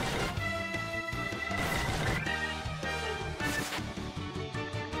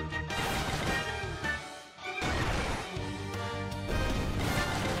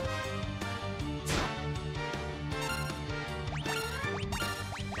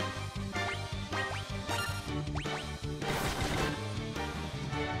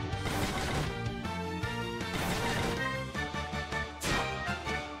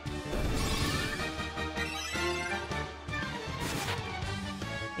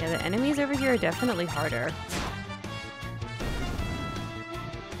 Yeah, the enemies over here are definitely harder.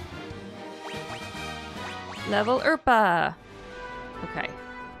 Level Urpa! Okay.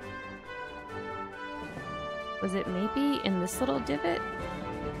 Was it maybe in this little divot?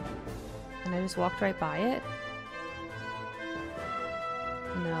 And I just walked right by it?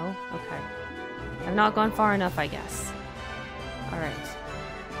 No? Okay. I've not gone far enough, I guess. Alright.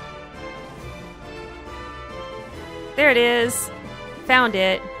 There it is! Found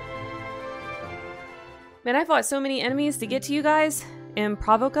it. Man, I fought so many enemies to get to you guys in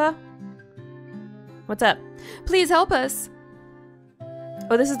Pravoka. What's up? Please help us.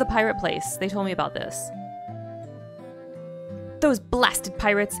 Oh, this is the pirate place. They told me about this. Those blasted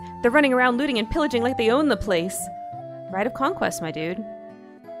pirates! They're running around looting and pillaging like they own the place. Right of conquest, my dude.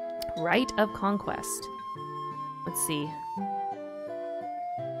 Right of conquest. Let's see.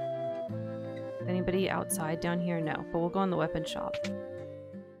 Anybody outside down here? No, but we'll go in the weapon shop.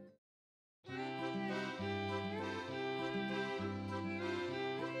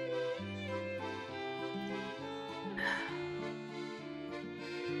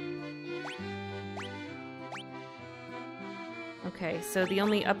 Okay, so the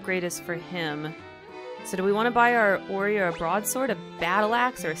only upgrade is for him. So do we want to buy our warrior a broadsword, a battle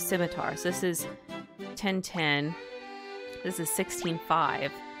axe, or a scimitar? So this is 1010. This is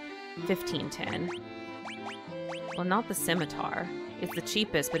 16.5. 1510. Well, not the scimitar. It's the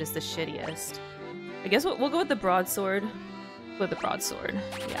cheapest, but it's the shittiest. I guess we'll go with the broadsword. With the broadsword,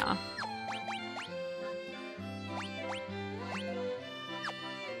 yeah.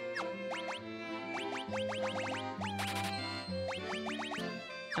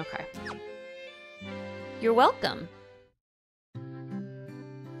 Okay. You're welcome.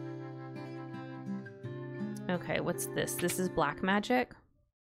 Okay, what's this? This is black magic.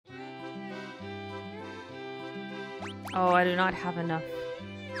 Oh, I do not have enough.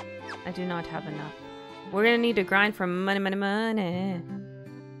 I do not have enough. We're gonna need to grind for money, money, money.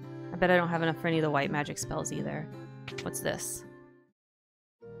 I bet I don't have enough for any of the white magic spells either. What's this?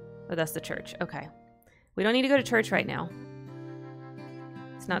 Oh, that's the church. Okay. We don't need to go to church right now.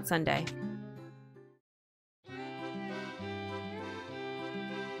 It's not Sunday.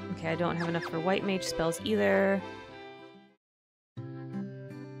 Okay, I don't have enough for white mage spells either.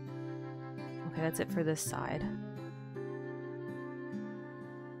 Okay, that's it for this side.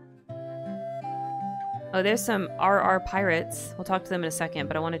 Oh, there's some RR pirates. We'll talk to them in a second,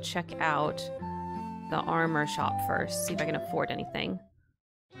 but I want to check out the armor shop first. See if I can afford anything.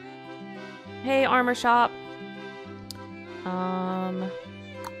 Hey, armor shop.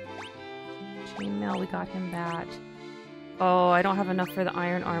 Chainmail, we got him that. Oh, I don't have enough for the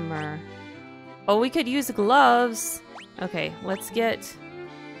iron armor. Oh, we could use gloves. Okay, let's get...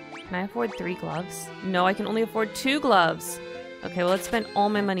 Can I afford 3 gloves? No, I can only afford 2 gloves. Okay, well, let's spend all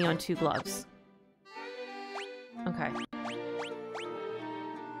my money on 2 gloves. Okay.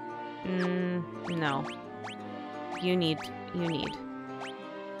 No. You need.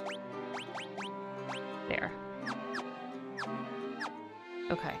 There.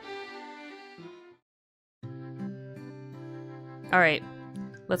 Okay. Alright.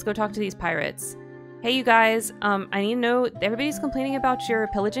 Let's go talk to these pirates. Hey, you guys. I need to know, everybody's complaining about your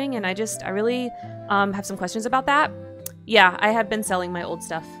pillaging, and I really, have some questions about that. Yeah, I have been selling my old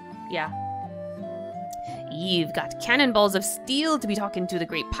stuff. Yeah. You've got cannonballs of steel to be talking to the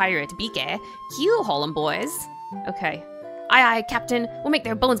great pirate Beake. Keel haul 'em, boys. Okay. Aye, aye, Captain. We'll make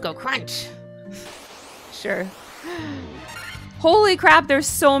their bones go crunch. Sure. Holy crap, there's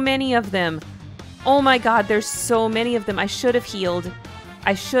so many of them. Oh my god, there's so many of them. I should have healed.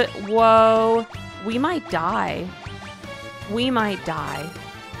 Whoa. We might die. We might die.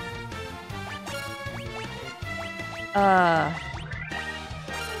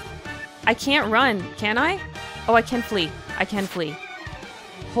 I can't run, can I? Oh, I can flee. I can flee.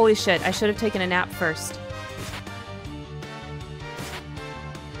 Holy shit, I should have taken a nap first.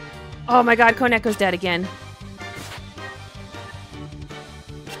 Oh my god, Koneko's dead again.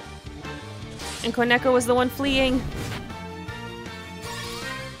 And Koneko was the one fleeing.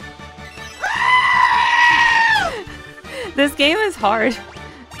 This game is hard.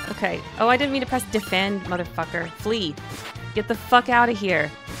 Okay. Oh, I didn't mean to press defend, motherfucker. Flee. Get the fuck out of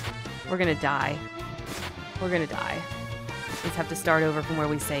here. We're gonna die. We're gonna die. Let's have to start over from where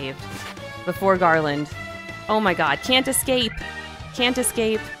we saved. Before Garland. Oh my god. Can't escape. Can't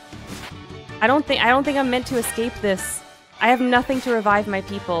escape. I don't think I'm meant to escape this. I have nothing to revive my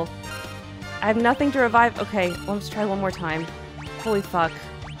people. I have nothing to revive. Okay, well, let's try one more time. Holy fuck.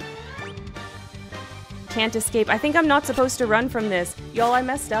 Can't escape. I think I'm not supposed to run from this. Y'all, I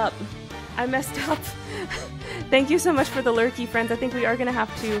messed up. I messed up. Thank you so much for the lurky, friends. I think we are gonna have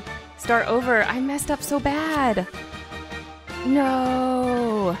to start over. I messed up so bad.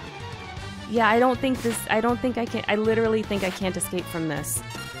 No. Yeah, I don't think I can. I literally think I can't escape from this.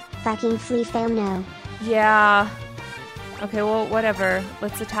 Fucking flee fam no. Yeah. Okay, well, whatever.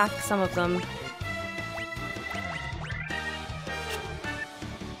 Let's attack some of them.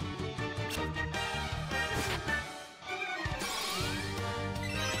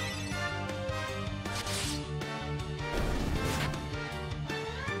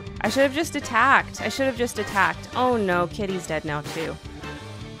 I should have just attacked. I should have just attacked. Oh no, Kitty's dead now too.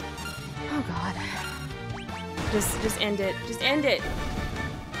 Oh god. Just end it. Just end it.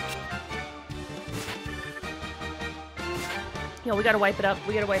 Yo, we gotta wipe it up.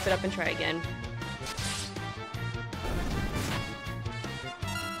 We gotta wipe it up and try again.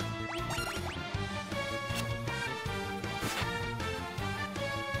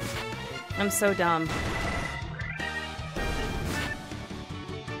 I'm so dumb.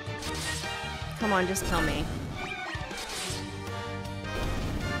 Come on, just kill me.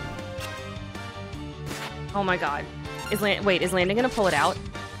 Oh my god. Wait, is Landon gonna pull it out?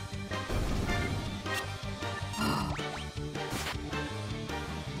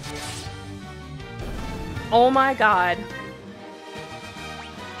 Oh my god.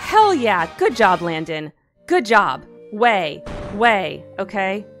 Hell yeah! Good job, Landon. Good job. Way.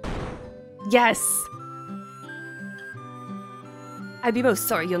 Okay? Yes! I'd be most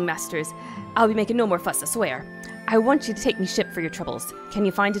sorry, young masters. I'll be making no more fuss, I swear. I want you to take me ship for your troubles. Can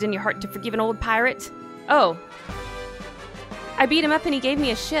you find it in your heart to forgive an old pirate? Oh. I beat him up and he gave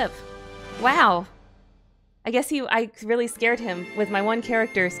me a ship. Wow. I guess I really scared him with my one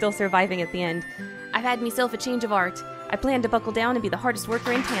character still surviving at the end. I've had myself a change of art. I plan to buckle down and be the hardest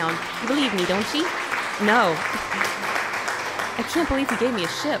worker in town. You believe me, don't you? No. I can't believe he gave me a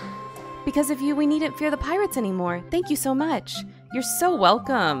ship. Because of you, we needn't fear the pirates anymore. Thank you so much. You're so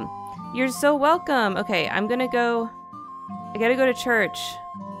welcome. You're so welcome. Okay, I'm gonna go... I gotta go to church.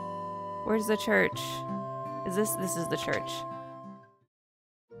 Where's the church? This is the church.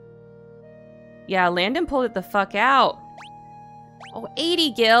 Yeah, Landon pulled it the fuck out. Oh,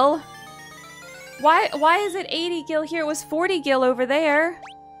 80 gil. Why is it 80 gil here? It was 40 gil over there.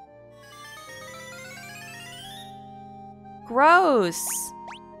 Gross.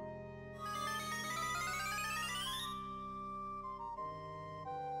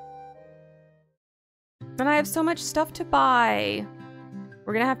 And I have so much stuff to buy.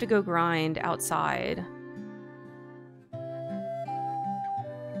 We're gonna have to go grind outside.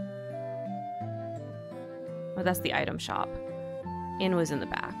 Oh, that's the item shop. Inn was in the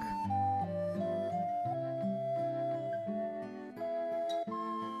back.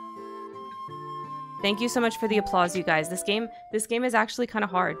 Thank you so much for the applause, you guys. This game is actually kind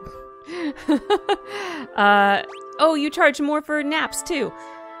of hard. Oh, you charge more for naps too.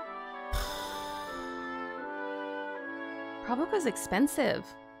 Provoca's expensive.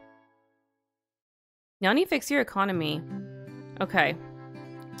 Y'all need to fix your economy. Okay.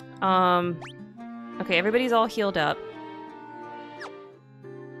 Okay, everybody's all healed up.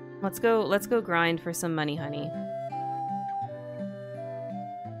 Let's go grind for some money, honey.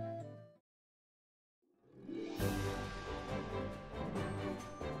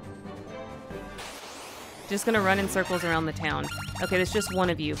 Just gonna run in circles around the town. Okay, there's just one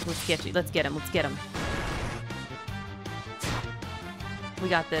of you. Let's get you. Let's get him. Let's get him. We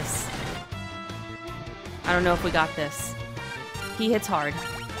got this. I don't know if we got this. He hits hard.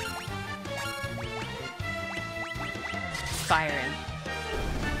 Fire him.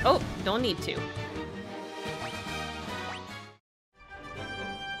 Oh, don't need to.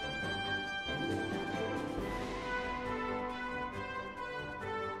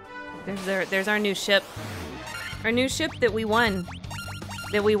 There's our new ship. Our new ship that we won.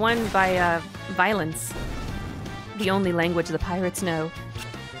 That we won by violence. The only language the pirates know.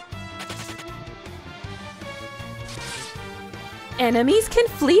 Enemies can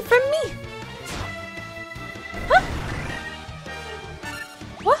flee from me? Huh?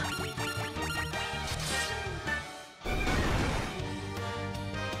 What?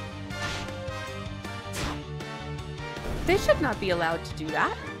 They should not be allowed to do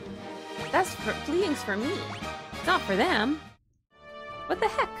that. That's for fleeing's for me. It's not for them. What the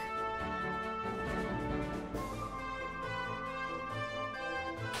heck?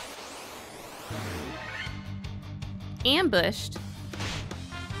 Ambushed?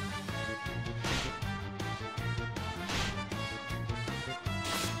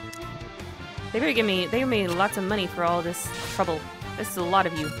 They better give me lots of money for all this trouble. This is a lot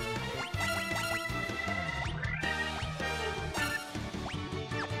of you.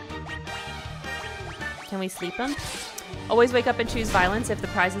 Can we sleep them? Always wake up and choose violence if the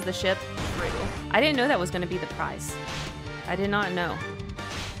prize is the ship. True. I didn't know that was going to be the prize. I did not know.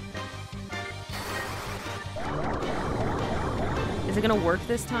 Is it going to work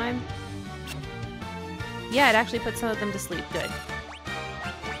this time? Yeah, it actually put some of them to sleep. Good.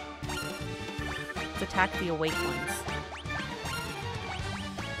 Let's attack the awake ones.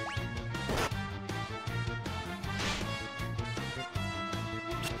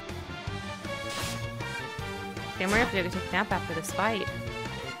 Okay, I'm gonna have to take a nap after this fight.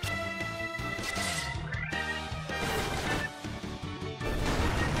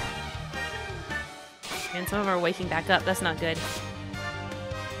 And some of them are waking back up. That's not good.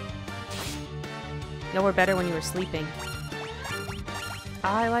 Y'all were better when you were sleeping.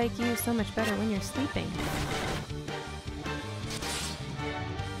 I like you so much better when you're sleeping.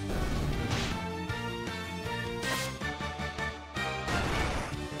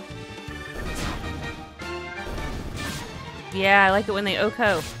 Yeah, I like it when they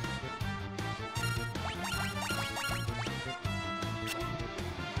Oko.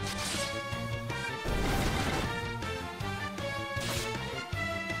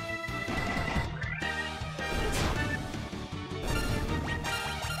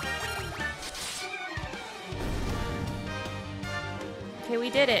 Okay, we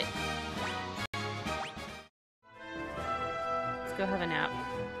did it. Let's go have a nap.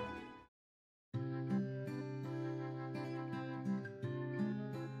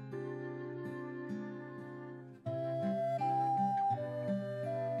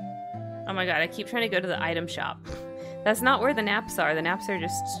 Oh my god, I keep trying to go to the item shop. That's not where the naps are. The naps are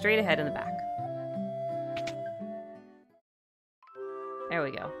just straight ahead in the back. There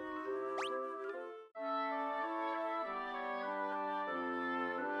we go.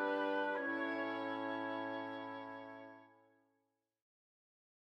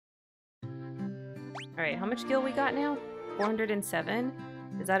 Alright, how much gil we got now? 407.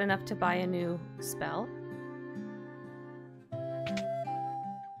 Is that enough to buy a new spell?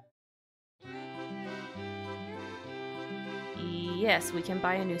 Yes, we can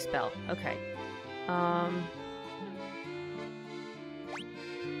buy a new spell. Okay. I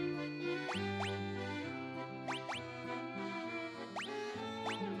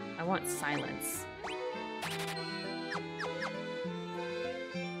want silence.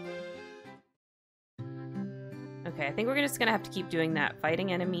 Okay, I think we're just gonna have to keep doing that.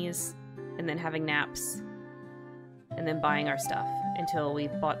 Fighting enemies, and then having naps, and then buying our stuff until we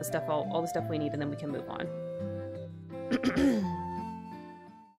bought the stuff, all the stuff we need, and then we can move on.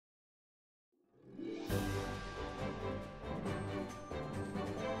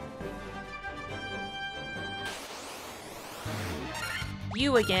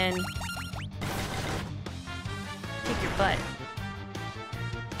 You again. Kick your butt.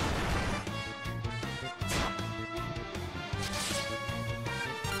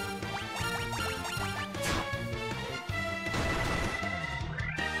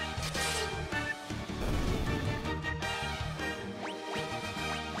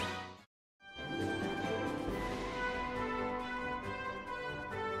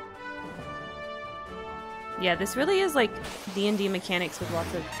 Yeah, this really is like D&D mechanics with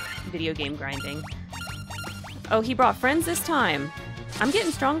lots of video game grinding. Oh, he brought friends this time. I'm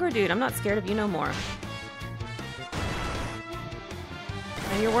getting stronger, dude. I'm not scared of you no more.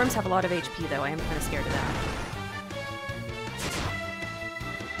 And your worms have a lot of HP, though. I am kind of scared of that.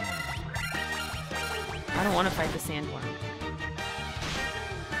 I don't want to fight the sandworm.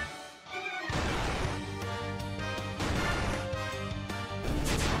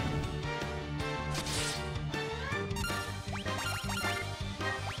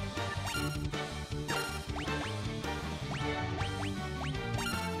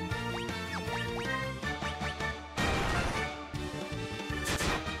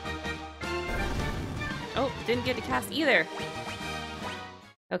 Oh, didn't get to cast either.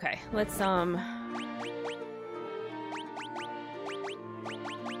 Okay, let's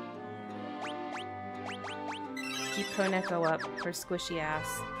keep Koneko up, her squishy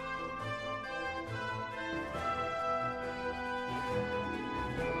ass.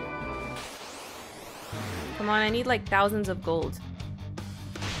 Come on, I need like thousands of gold.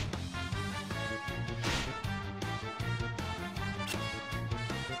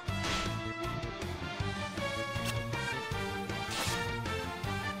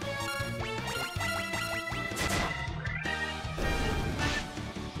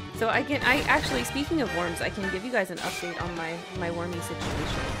 So I actually, speaking of worms, I can give you guys an update on my wormy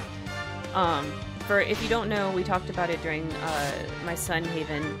situation. For if you don't know, we talked about it during my Sun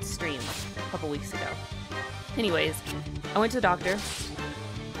Haven stream a couple weeks ago. Anyways, I went to the doctor.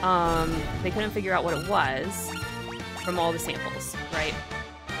 They couldn't figure out what it was from all the samples, right?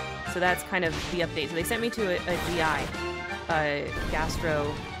 So that's kind of the update. So they sent me to a GI,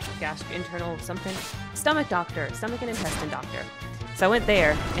 internal something, stomach and intestine doctor. So I went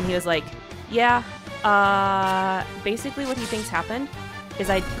there, and he was like, yeah, basically what he thinks happened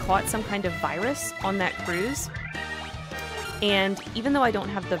is I caught some kind of virus on that cruise, and even though I don't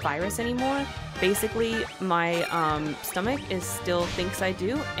have the virus anymore, basically my stomach still thinks I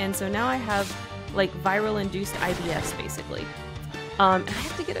do, and so now I have like viral-induced IBS, basically. And I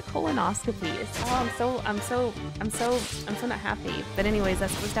have to get a colonoscopy. I'm so not happy. But anyways,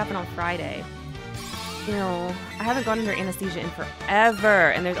 that's supposed to happen on Friday. you know, I haven't gone under anesthesia in forever,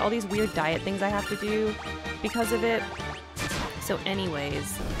 and there's all these weird diet things I have to do because of it. So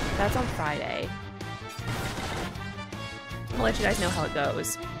anyways, that's on Friday. I'll let you guys know how it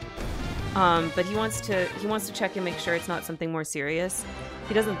goes. But he wants to check and make sure it's not something more serious.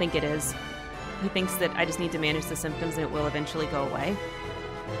 He doesn't think it is. He thinks that I just need to manage the symptoms and it will eventually go away.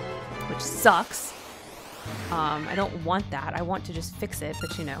 Which sucks. I don't want that. I want to just fix it,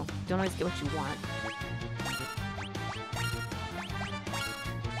 but you know, don't always get what you want.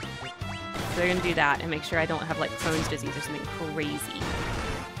 So they're gonna do that and make sure I don't have like Crohn's disease or something crazy.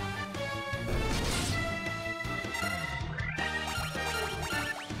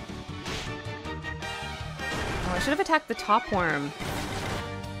 Oh, I should have attacked the top worm.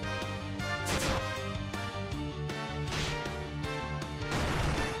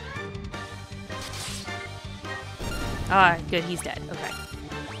 Ah, good, he's dead. Okay.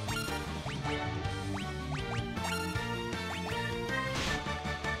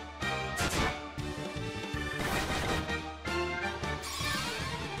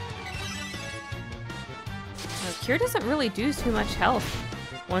 Cure doesn't really do too much health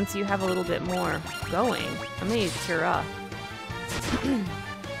once you have a little bit more going. I'm gonna use Cure up. I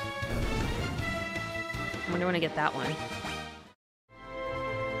wonder when I get that one.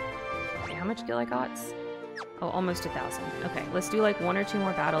 Okay, how much gil I got? Oh, almost 1,000. Okay, let's do like 1 or 2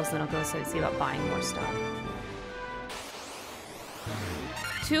 more battles, then I'll go see about buying more stuff.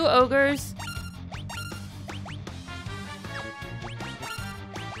 2 ogres.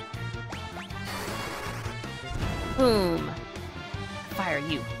 Boom. Fire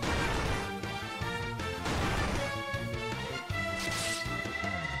you.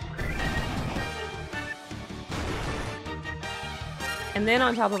 And then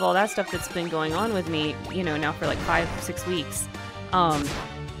on top of all that stuff that's been going on with me, you know, now for like 5-6 weeks, I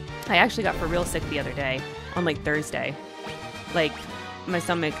actually got for real sick the other day, on like Thursday. Like, my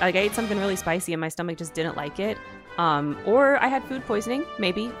stomach, like I ate something really spicy and my stomach just didn't like it. Or I had food poisoning,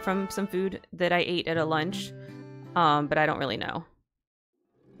 maybe, from some food that I ate at a lunch. But I don't really know.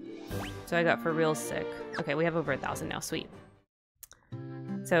 So I got for real sick. Okay, we have over 1,000 now, sweet.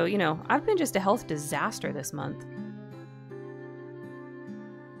 So, you know, I've been just a health disaster this month.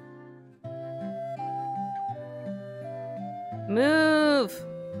 Move!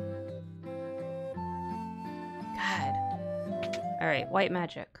 God. Alright, white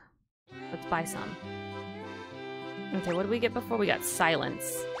magic. Let's buy some. Okay, what did we get before? We got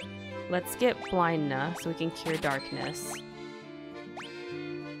silence. Let's get blindness so we can cure darkness.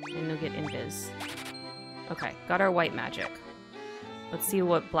 And we'll get invis. Okay, got our white magic. Let's see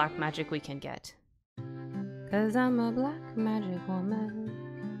what black magic we can get. 'Cause I'm a black magic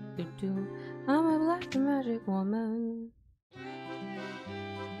woman. Doo-doo. I'm a black magic woman.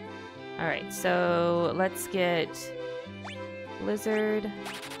 Alright, so let's get Blizzard.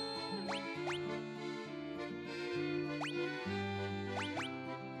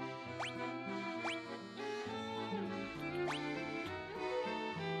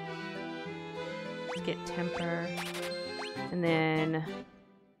 Let's get Temper. And then,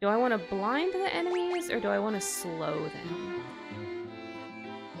 do I want to blind the enemies or do I want to slow them?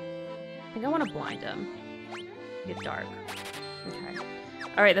 I think I want to blind them. Get dark. Okay.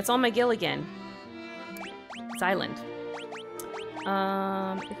 Alright, that's all my gil again. Silent.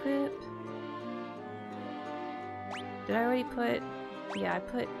 Equip. Did I already put... Yeah, I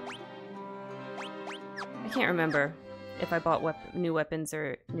put... I can't remember if I bought new weapons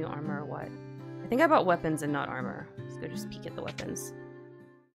or new armor or what. I think I bought weapons and not armor. Let's go just peek at the weapons.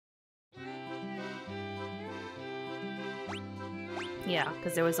 Yeah,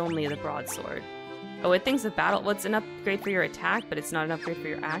 because there was only the broadsword. Oh, it thinks the battle... Well, it's an upgrade for your attack, but it's not an upgrade for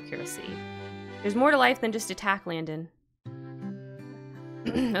your accuracy. There's more to life than just attack, Landon.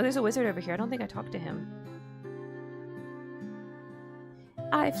 Oh, there's a wizard over here. I don't think I talked to him.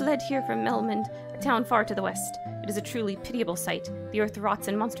 I fled here from Melmond, a town far to the west. It is a truly pitiable sight. The earth rots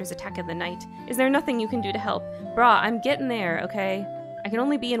and monsters attack in the night. Is there nothing you can do to help? Brah, I'm getting there, okay? I can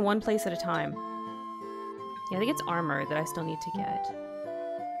only be in one place at a time. Yeah, I think it's armor that I still need to get.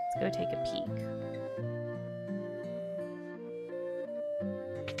 Let's go take a peek.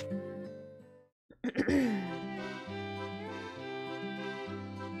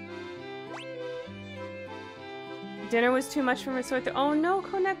 Dinner was too much for my sore throat. Oh no,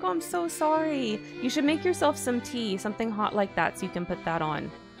 Koneko, I'm so sorry. You should make yourself some tea, something hot like that, so you can put that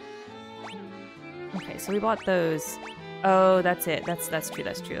on. Okay, so we bought those. Oh, that's it. That's true.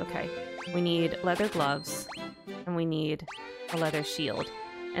 That's true. Okay, we need leather gloves, and we need a leather shield,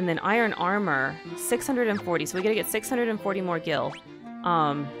 and then iron armor, 640. So we gotta get 640 more gil.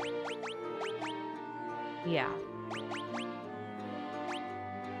 Yeah.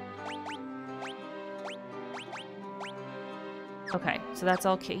 Okay, so that's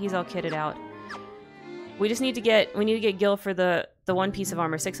all. He's all kitted out. We just need to get Gil for the one piece of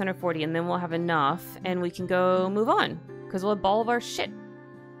armor, 640, and then we'll have enough, and we can go move on because we'll have all of our shit,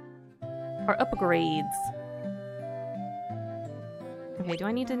 our upgrades. Okay, do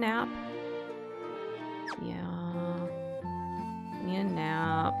I need to nap? Yeah, I need a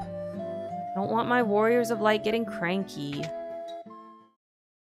nap. I don't want my Warriors of Light getting cranky.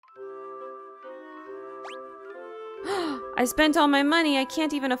 I spent all my money. I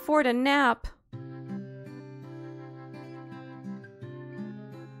can't even afford a nap.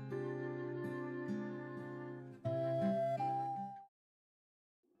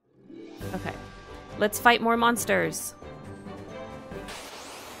 Okay, let's fight more monsters.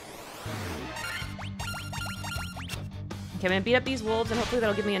 Okay, I'm gonna beat up these wolves and hopefully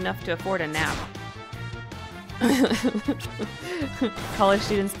that'll give me enough to afford a nap. College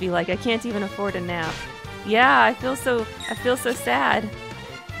students be like, I can't even afford a nap. Yeah, I feel so sad.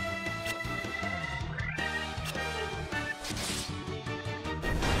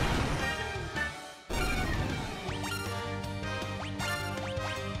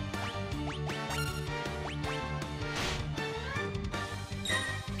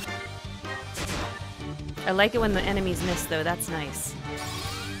 I like it when the enemies miss, though. That's nice.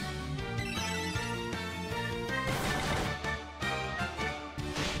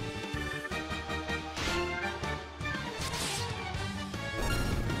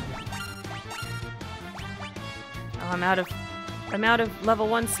 Oh, I'm out of level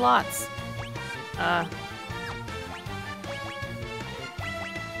 1 slots.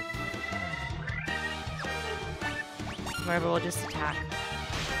 Whatever, we'll just attack.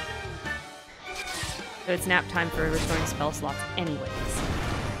 So it's nap time for restoring spell slots anyways.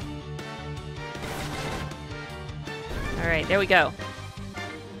 Alright, there we go.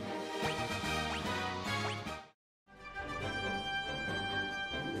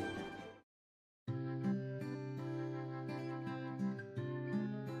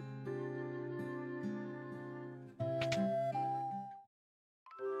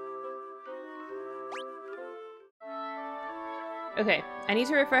 Okay, I need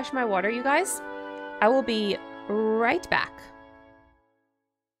to refresh my water, you guys. I will be right back.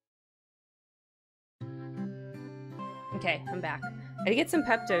 Okay, I'm back. I gotta get some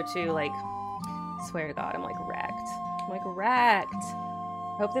Pepto too, like, swear to God, I'm like wrecked. I'm like wrecked.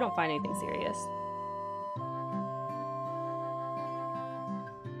 I hope they don't find anything serious.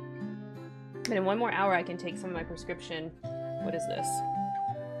 But in 1 more hour I can take some of my prescription. What is this?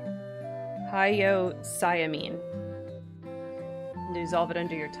 Hyoscyamine. Dissolve it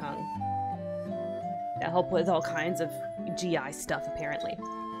under your tongue. That'll help with all kinds of GI stuff, apparently.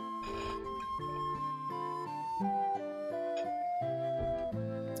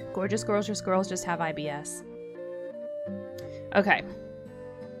 Gorgeous girls just have IBS. Okay.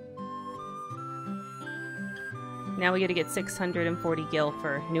 Now we gotta get 640 gil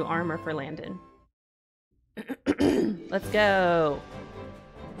for new armor for Landon. Let's go.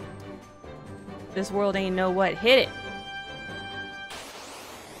 This world ain't know what. Hit it.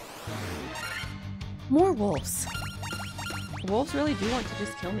 More wolves. Wolves really do want to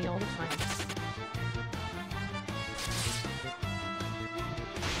just kill me all the time.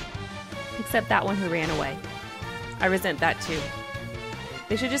 Except that one who ran away. I resent that too.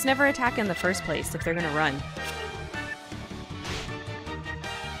 They should just never attack in the first place if they're gonna run.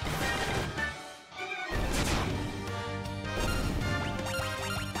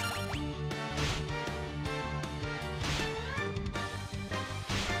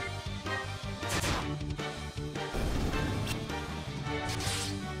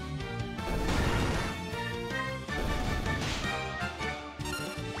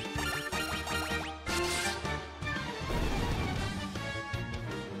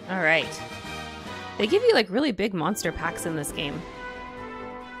 Alright. They give you like really big monster packs in this game.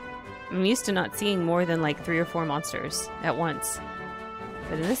 I'm used to not seeing more than like 3 or 4 monsters at once.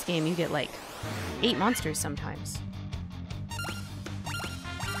 But in this game you get like 8 monsters sometimes.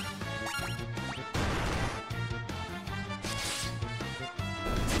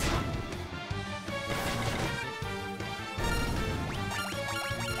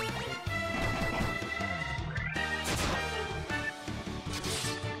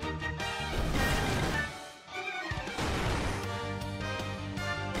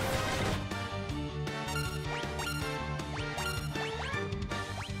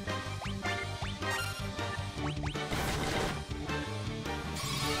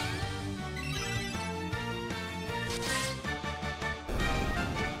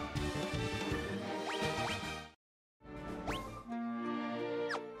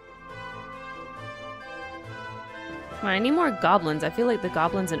 Come on, I need more goblins. I feel like the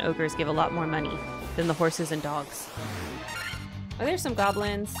goblins and ogres give a lot more money than the horses and dogs. Oh, there's some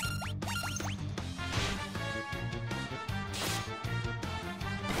goblins.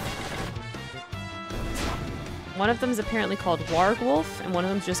 One of them is apparently called Wargwolf, and one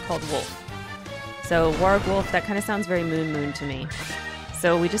of them's just called Wolf. So Wargwolf, that kind of sounds very Moon Moon to me.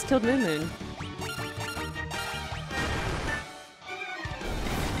 So we just killed Moon Moon.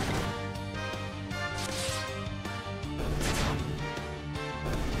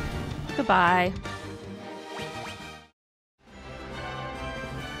 Goodbye.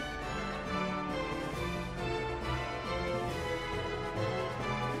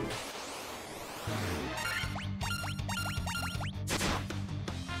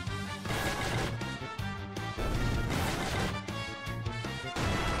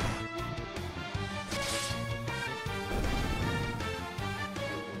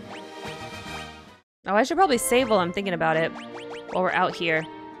 Oh, I should probably save while I'm thinking about it, while we're out here,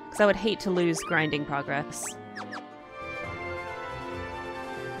 because I would hate to lose grinding progress.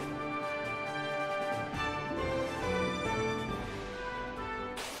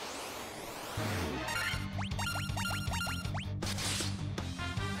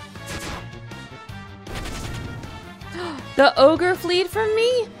 The ogre fled from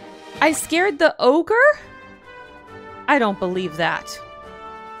me? I scared the ogre? I don't believe that.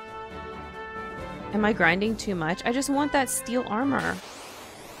 Am I grinding too much? I just want that steel armor.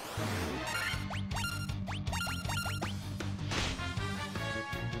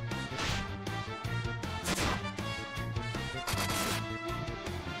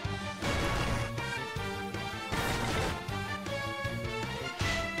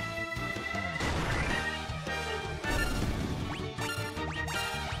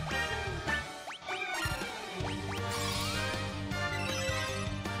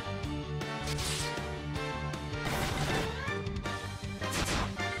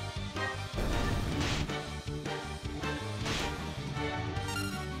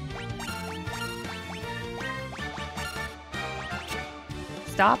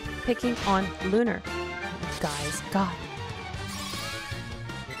 Stop picking on Lunar, guys. God.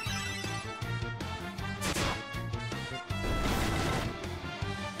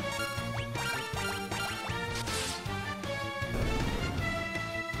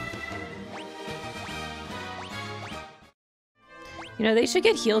 You know, they should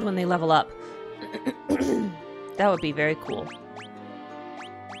get healed when they level up. That would be very cool.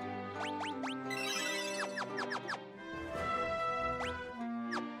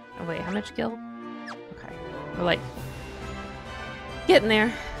 Oh wait, how much gil? Okay. We're like getting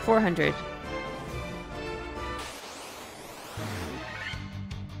there. 400.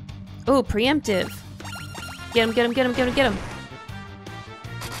 Oh, preemptive. Get him, get him, get him, get him, get him.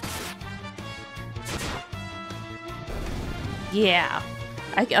 Yeah.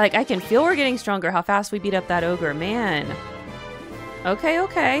 I can feel we're getting stronger how fast we beat up that ogre, man. Okay,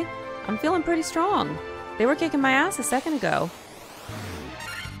 okay. I'm feeling pretty strong. They were kicking my ass a second ago.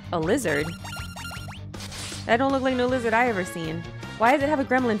 A lizard? That don't look like no lizard I ever seen. Why does it have a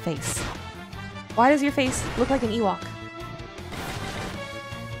gremlin face? Why does your face look like an Ewok?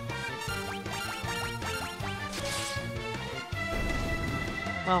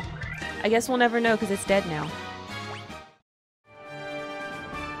 Well, I guess we'll never know because it's dead now.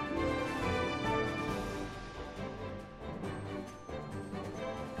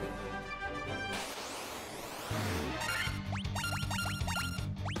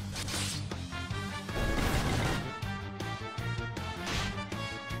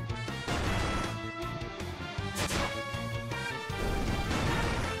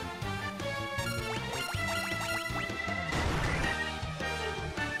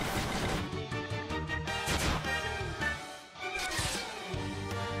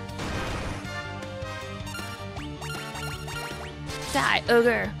 Die,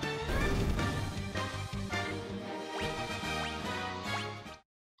 ogre!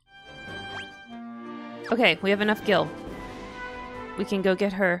 Okay, we have enough gil. We can go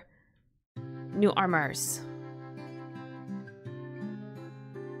get her new armors.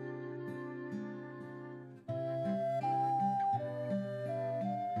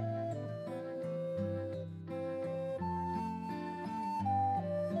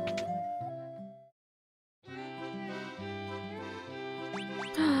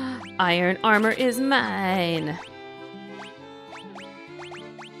 Iron armor is mine.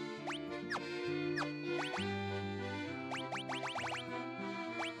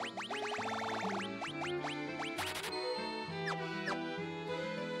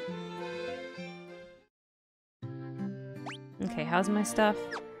 Okay, how's my stuff?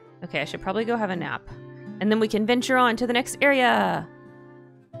 Okay, I should probably go have a nap. And then we can venture on to the next area.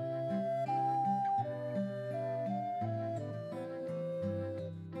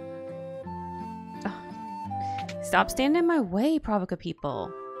 Oh. Stop standing in my way, Provoca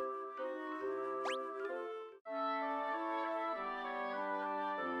people.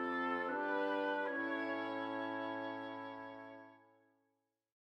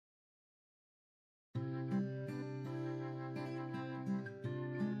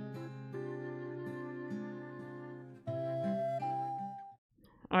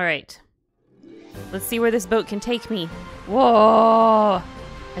 All right. Let's see where this boat can take me. Whoa!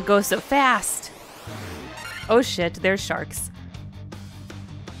 It goes so fast. Oh shit, there's sharks.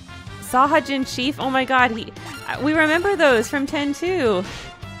 Sahajin Chief, oh my god, we remember those from 10-2.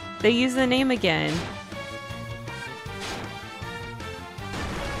 They use the name again.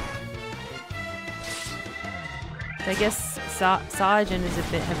 I guess Sahajin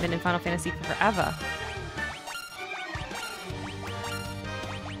have been in Final Fantasy for forever.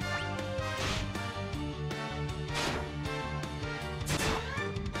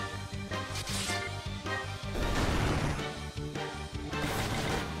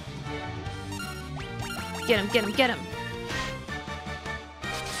 Get him, get him, get him.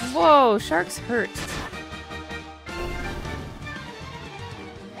 Whoa, sharks hurt.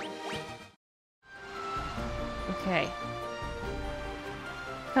 Okay.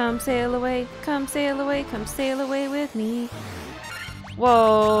 Come sail away, come sail away, come sail away with me.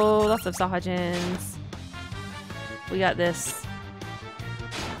 Whoa, lots of Sahajins. We got this.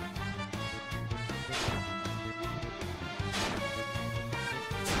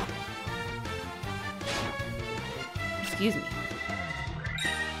 Excuse me.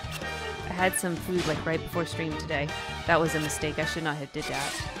 I had some food like right before stream today. That was a mistake. I should not have did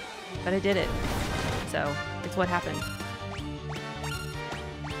that. But I did it. So, it's what happened.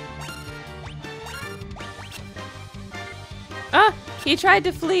 Ah! He tried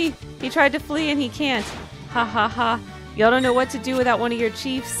to flee! He tried to flee and he can't. Ha ha ha. Y'all don't know what to do without one of your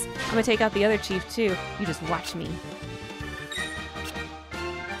chiefs. I'm gonna take out the other chief too. You just watch me.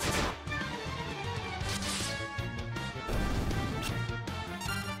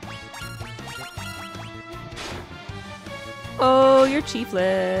 Oh, you're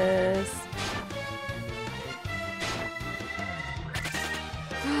chiefless.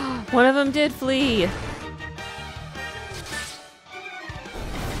 One of them did flee.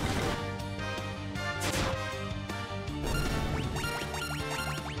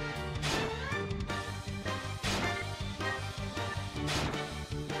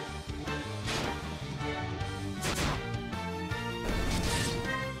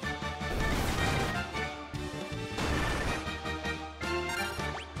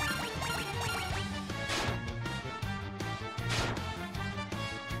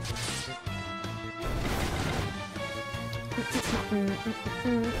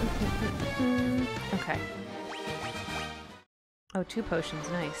 Okay. Oh, 2 potions,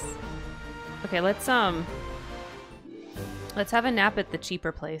 nice. Okay, let's have a nap at the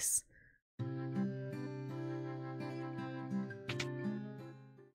cheaper place.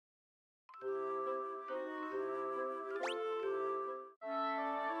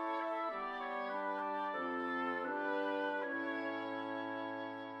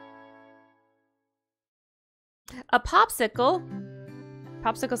 A popsicle?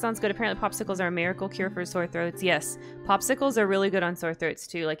 Popsicle sounds good. Apparently popsicles are a miracle cure for sore throats. Yes, popsicles are really good on sore throats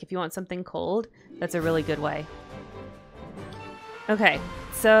too. Like if you want something cold, that's a really good way. Okay,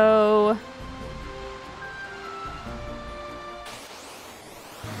 so...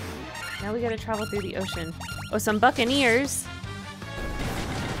 now we gotta travel through the ocean. Oh, some buccaneers!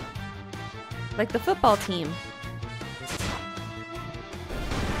 Like the football team.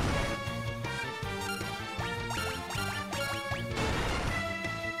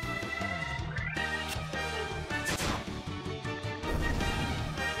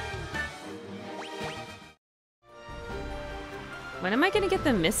 When am I gonna get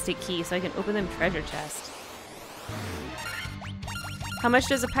the Mystic Key so I can open them treasure chest? How much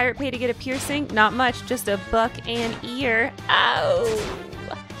does a pirate pay to get a piercing? Not much, just a buck and ear. Ow!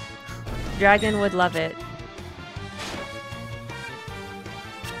 Dragon would love it.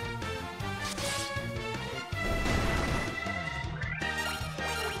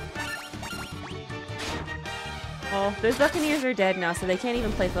 Well, those buccaneers are dead now, so they can't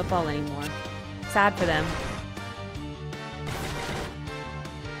even play football anymore. Sad for them.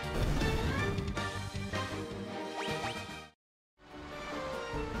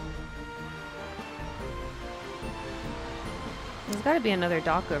 There's got to be another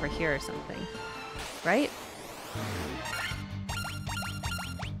dock over here or something, right?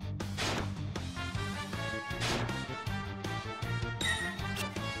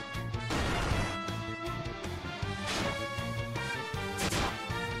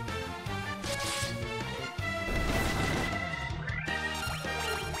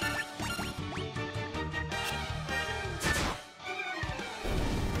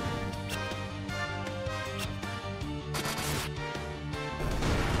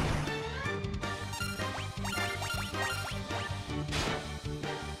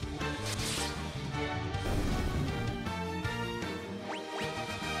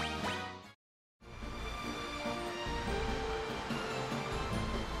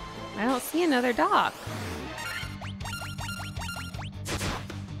 see another dock.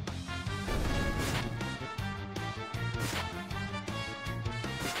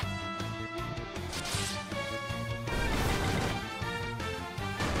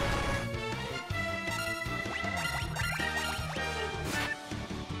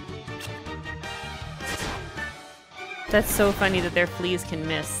 That's so funny that their fleas can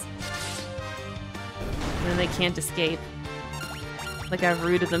miss. And then they can't escape. Like I've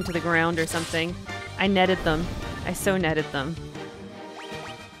rooted them to the ground or something. I netted them. I so netted them.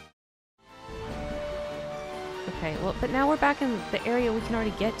 Okay, well, but now we're back in the area we can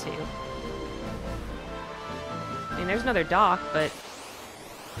already get to. I mean, there's another dock, but...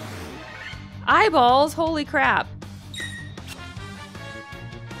 Eyeballs! Holy crap!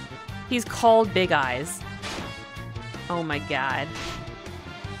 He's called Big Eyes. Oh my god.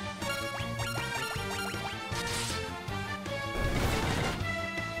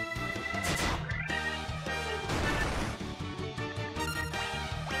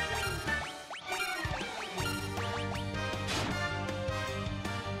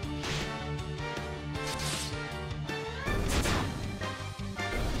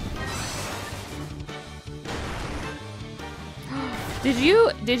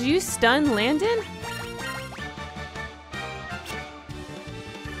 Did you stun Landon?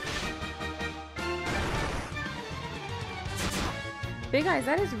 Big Eyes,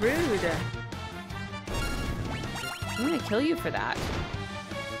 that is rude. I'm gonna kill you for that.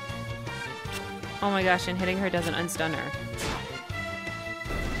 Oh my gosh, and hitting her doesn't unstun her.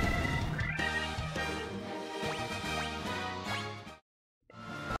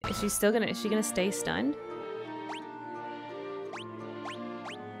 Is she gonna stay stunned?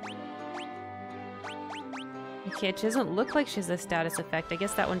 Okay, it doesn't look like she has a status effect. I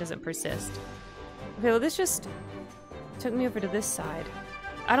guess that one doesn't persist. Okay, well this just took me over to this side.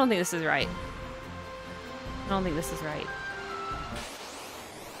 I don't think this is right. I don't think this is right.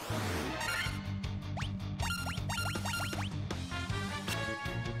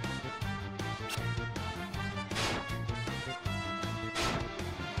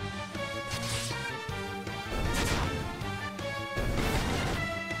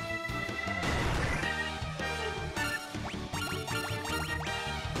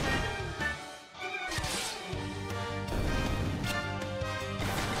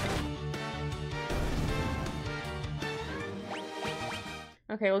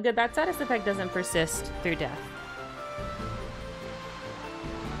 Okay, well good, that status effect doesn't persist through death.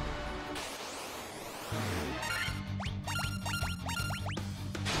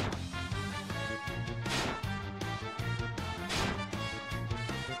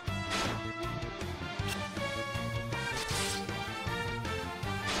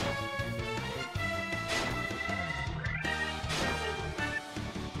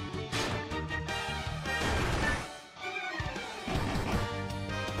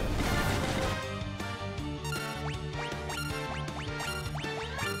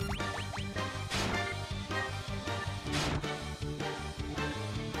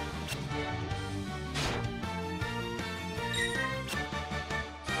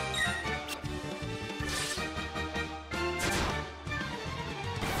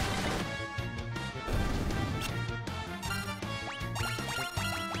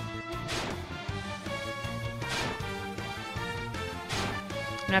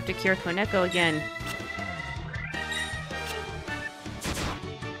 I'm gonna have to cure Koneko again.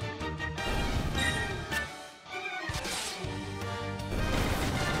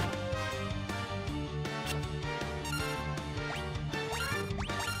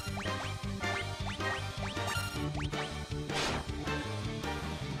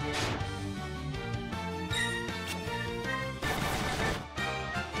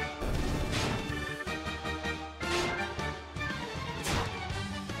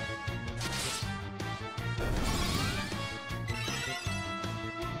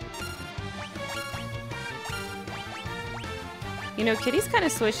 You know, Kitty's kind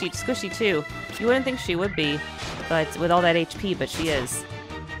of squishy too. You wouldn't think she would be, but with all that HP, but she is.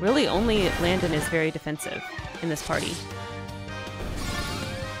 Really, only Landon is very defensive in this party.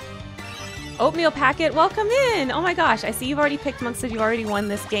 Oatmeal Packet, welcome in! Oh my gosh, I see you've already picked Monk, so you've already won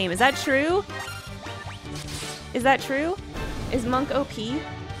this game. Is that true? Is that true? Is Monk OP?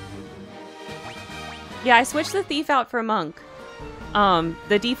 Yeah, I switched the Thief out for Monk.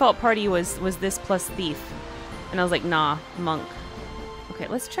 The default party was this plus Thief. And I was like, nah, Monk. Okay,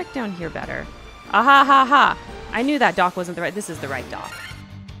 let's check down here better. Aha ha ha! I knew that dock wasn't the right. This is the right dock.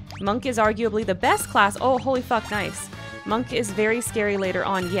 Monk is arguably the best class. Oh, holy fuck, nice. Monk is very scary later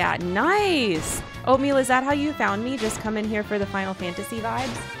on. Yeah, nice! Oatmeal, is that how you found me? Just come in here for the Final Fantasy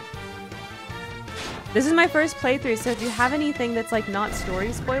vibes? This is my first playthrough, so if you have anything that's like not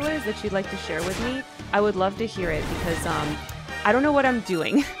story spoilers that you'd like to share with me, I would love to hear it because I don't know what I'm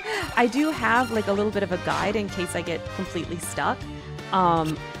doing. I do have like a little bit of a guide in case I get completely stuck,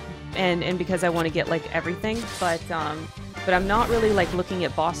 and because I want to get like everything, but I'm not really like looking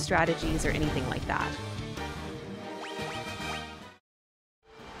at boss strategies or anything like that.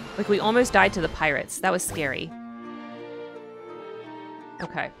 Like we almost died to the pirates. That was scary.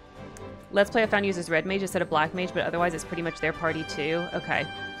 Okay. Let's Play I found uses red mage instead of black mage, but otherwise it's pretty much their party too. Okay.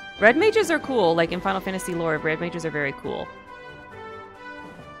 Red mages are cool. Like in Final Fantasy lore, red mages are very cool.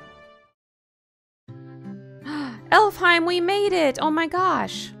 Elfheim, we made it! Oh my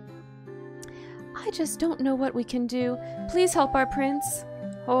gosh. I just don't know what we can do. Please help our prince.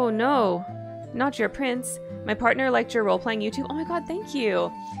 Oh no. Not your prince. My partner liked your role-playing YouTube. Oh my god, thank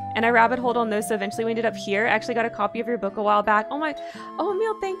you. And I rabbit holed on those, so eventually we ended up here. I actually got a copy of your book a while back. Oh my, oh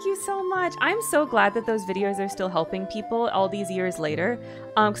Emil, thank you so much. I'm so glad that those videos are still helping people all these years later.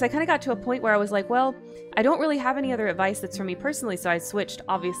 Because I kind of got to a point where I was like, well, I don't really have any other advice that's for me personally, so I switched,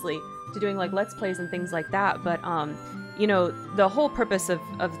 obviously, to doing like Let's Plays and things like that. But, you know, the whole purpose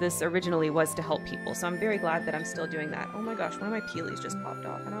of this originally was to help people, so I'm very glad that I'm still doing that. Oh my gosh, one of my peelies just popped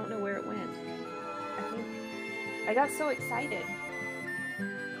off. I don't know where it went. I think I got so excited.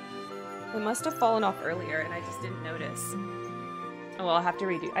 It must have fallen off earlier and I just didn't notice. Oh well, I'll have to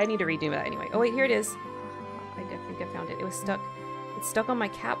redo. I need to redo that anyway. Oh wait, here it is. I think I found it. It was stuck. It's stuck on my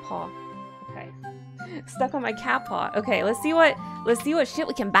cat paw. Okay. Stuck on my cat paw. Okay, let's see what shit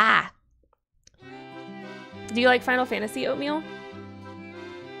we can buy. Do you like Final Fantasy, Oatmeal?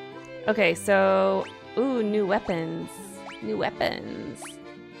 Okay, so ooh, new weapons. New weapons.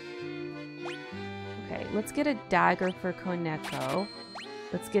 Okay, let's get a dagger for Koneko.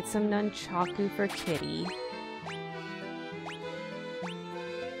 Let's get some nunchaku for Kitty.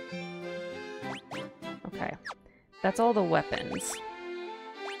 Okay, that's all the weapons.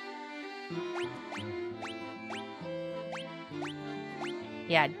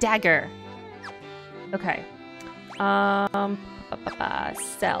 Yeah, dagger. Okay.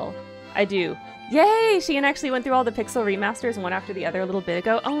 Sell. I do. Yay! Sheehan actually went through all the Pixel remasters one after the other a little bit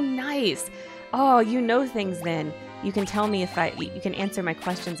ago. Oh, nice. Oh, you know things then. You can tell me if you can answer my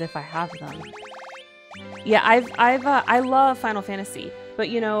questions if I have them. Yeah, I love Final Fantasy, but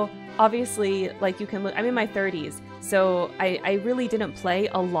you know, obviously, like you can look, I'm in my 30s, so I really didn't play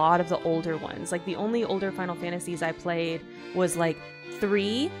a lot of the older ones. Like the only older Final Fantasies I played was like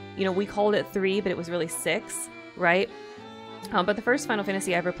 3, you know, we called it 3, but it was really 6, right? But the first Final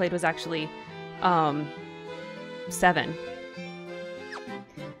Fantasy I ever played was actually 7.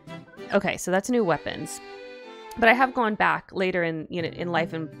 Okay, so that's new weapons. But I have gone back later in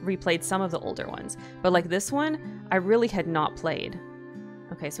life and replayed some of the older ones. But like this one, I really had not played.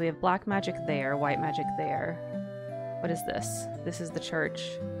 Okay, so we have black magic there, white magic there. What is this? This is the church.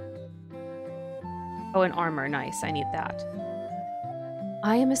 Oh, an armor. Nice. I need that.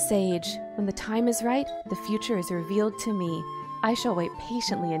 I am a sage. When the time is right, the future is revealed to me. I shall wait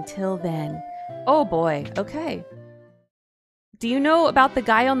patiently until then. Oh boy. Okay. Do you know about the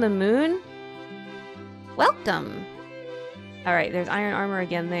guy on the moon? Welcome. All right, there's iron armor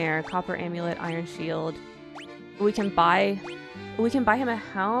again there. Copper amulet, iron shield. We can buy him a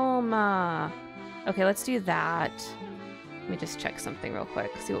helm. Okay, let's do that. Let me just check something real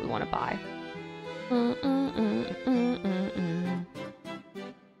quick. See what we want to buy.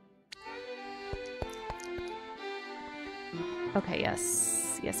 Okay,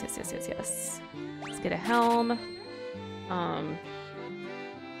 yes. Yes. Let's get a helm.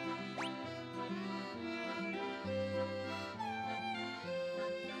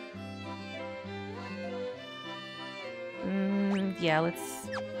 Yeah, let's...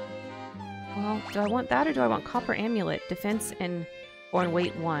 Well, do I want that or do I want copper amulet? Defense and... Or in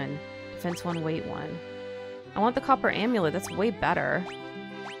weight 1. Defense 1, weight 1. I want the copper amulet. That's way better.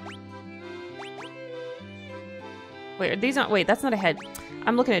 Wait, are these not... Wait, that's not a head.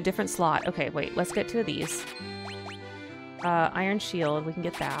 I'm looking at a different slot. Okay, wait. Let's get 2 of these. Iron shield. We can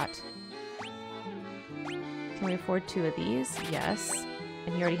get that. Can we afford 2 of these? Yes.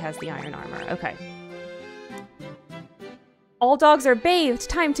 And he already has the iron armor. Okay. All dogs are bathed.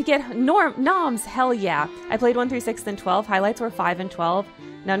 Time to get noms. Hell yeah. I played 1 through 6 then 12. Highlights were 5 and 12.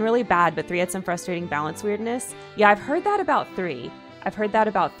 None really bad, but 3 had some frustrating balance weirdness. Yeah, I've heard that about 3.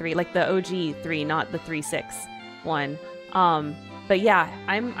 Like the OG 3, not the 3-6 one. But yeah,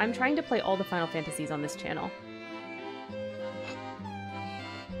 I'm trying to play all the Final Fantasies on this channel.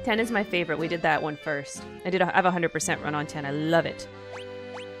 10 is my favorite. We did that one first. I have a 100% run on 10. I love it.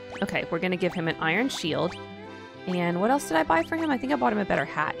 Okay, we're gonna give him an iron shield. And what else did I buy for him? I think I bought him a better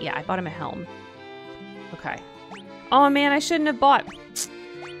hat. Yeah, I bought him a helm. Okay. Oh man, I shouldn't have bought.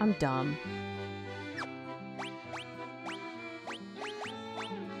 I'm dumb.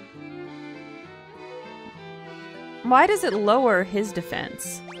 Why does it lower his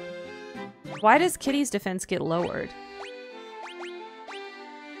defense? Why does Kitty's defense get lowered?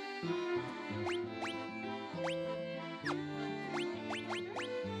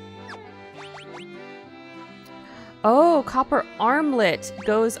 Oh, copper armlet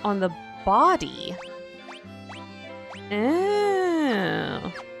goes on the body.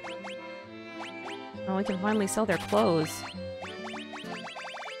 Oh. Oh, we can finally sell their clothes.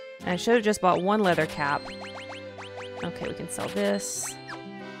 And I should have just bought one leather cap. Okay, we can sell this.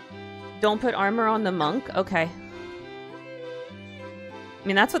 Don't put armor on the monk? Okay. I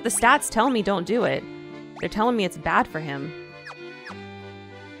mean, that's what the stats tell me, don't do it. They're telling me it's bad for him.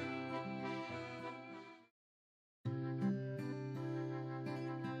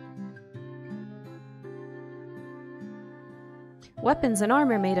 Weapons and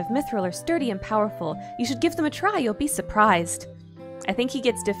armor made of mithril are sturdy and powerful. You should give them a try, you'll be surprised. I think he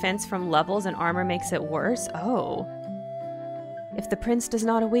gets defense from levels and armor makes it worse. Oh. If the prince does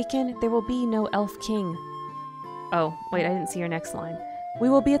not awaken, there will be no elf king. Oh, wait, I didn't see your next line. We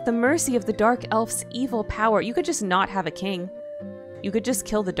will be at the mercy of the dark elf's evil power. You could just not have a king. You could just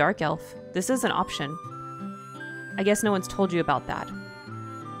kill the dark elf. This is an option. I guess no one's told you about that.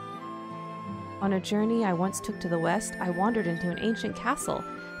 On a journey I once took to the west, I wandered into an ancient castle.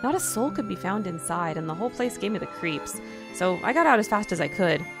 Not a soul could be found inside, and the whole place gave me the creeps. So I got out as fast as I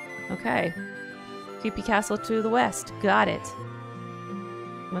could. Okay. Creepy castle to the west. Got it.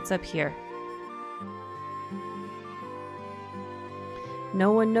 What's up here?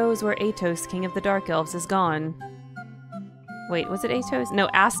 No one knows where Atos, king of the dark elves, is gone. Wait, was it Atos? No,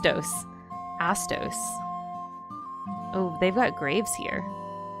 Astos. Astos. Oh, they've got graves here.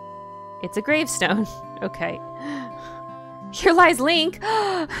 It's a gravestone. Okay. Here lies Link.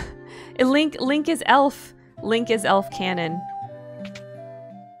 Link is elf. Link is elf canon.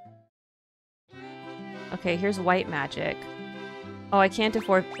 Okay, here's white magic. Oh, I can't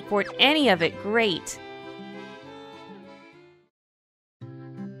afford any of it. Great.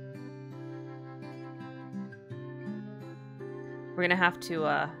 We're gonna have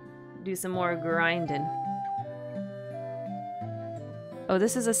to do some more grinding. Oh,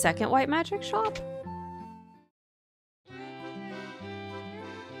 this is a second white magic shop?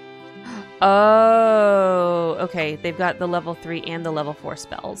 Oh, okay. They've got the level 3 and the level 4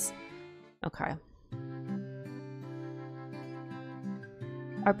 spells. Okay.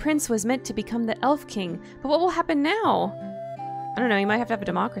 Our prince was meant to become the elf king, but what will happen now? I don't know, you might have to have a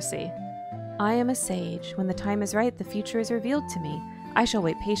democracy. I am a sage. When the time is right, the future is revealed to me. I shall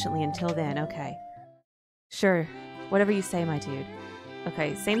wait patiently until then, okay. Sure, whatever you say, my dude.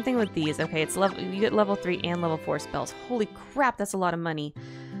 Okay, same thing with these. Okay, it's level. You get level 3 and level 4 spells. Holy crap, that's a lot of money.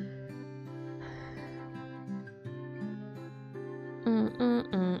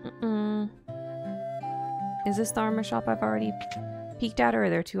 Is this the armor shop I've already peeked at, or are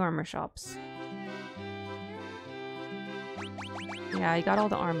there 2 armor shops? Yeah, I got all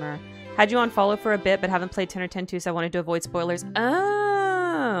the armor. Had you on follow for a bit, but haven't played 10 or 10-2, so I wanted to avoid spoilers.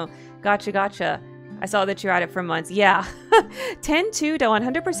 Oh, gotcha. I saw that you're at it for months. Yeah. 10-2 to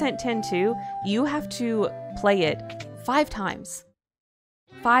 100% 10-2, you have to play it 5 times.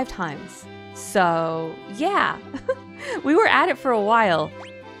 5 times. So, yeah. We were at it for a while.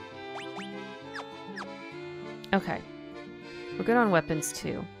 Okay. We're good on weapons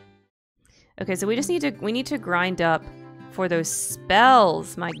too. Okay, so we need to grind up for those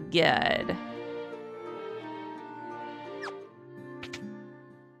spells, my god.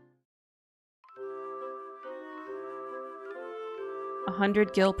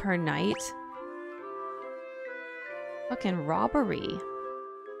 100 gil per night? Fucking robbery.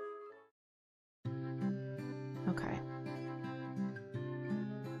 Okay.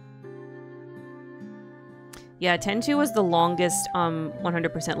 Yeah, 10-2 was the longest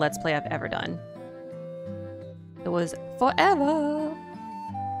 100% Let's Play I've ever done. It was forever.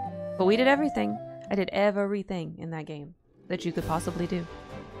 But we did everything. I did everything in that game that you could possibly do.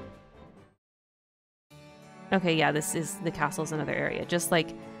 Okay, yeah, this is the castle's another area, just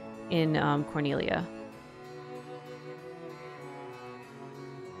like in Cornelia.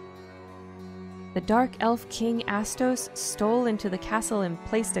 The Dark Elf King Astos stole into the castle and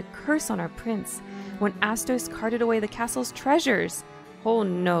placed a curse on our prince when Astos carted away the castle's treasures. Oh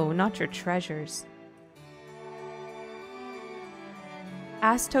no, not your treasures.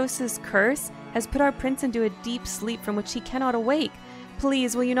 Astos's curse has put our prince into a deep sleep from which he cannot awake.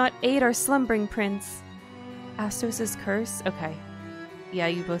 Please, will you not aid our slumbering prince? Astos's curse? Okay. Yeah,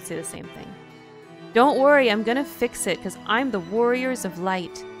 you both say the same thing. Don't worry, I'm gonna fix it, because I'm the Warriors of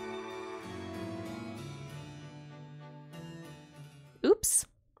Light. Oops.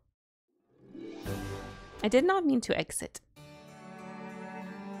 I did not mean to exit.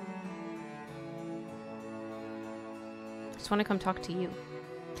 Just want to come talk to you.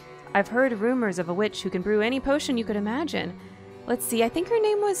 I've heard rumors of a witch who can brew any potion you could imagine. Let's see, I think her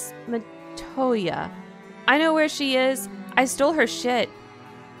name was Matoya. I know where she is. I stole her shit.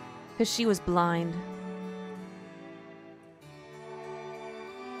 Because she was blind.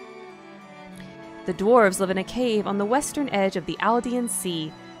 The dwarves live in a cave on the western edge of the Aldean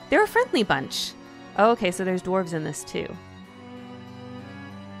Sea. They're a friendly bunch. Oh, okay, so there's dwarves in this too.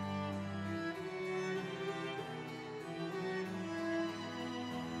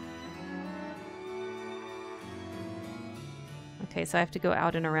 Okay, so I have to go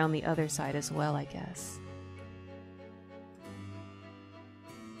out and around the other side as well, I guess.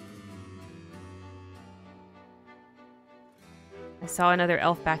 I saw another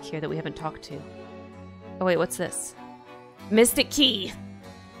elf back here that we haven't talked to. Oh wait, what's this? Mystic Key!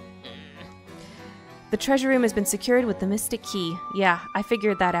 The treasure room has been secured with the Mystic Key. Yeah, I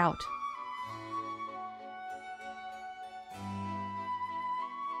figured that out.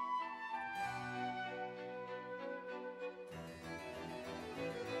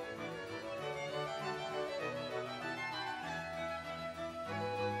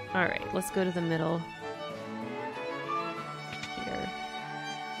 Alright, let's go to the middle. Here.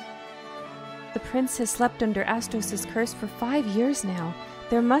 The prince has slept under Astros' curse for 5 years now.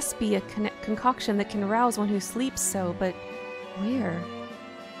 There must be a concoction that can rouse one who sleeps so, but where?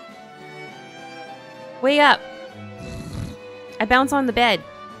 Way up! I bounce on the bed.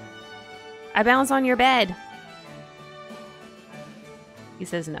 I bounce on your bed. He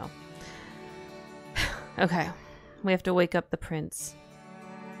says no. Okay, we have to wake up the prince.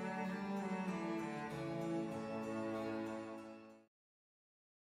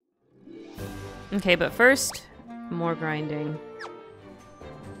 Okay, but first, more grinding.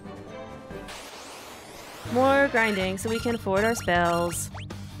 More grinding so we can afford our spells.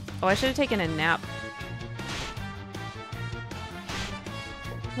 Oh, I should have taken a nap.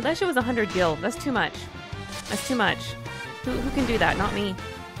 Well, that shit was 100 gil. That's too much. That's too much. Who can do that? Not me.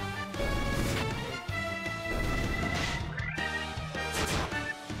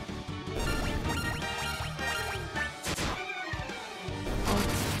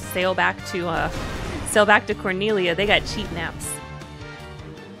 Sail back to Cornelia. They got cheap naps.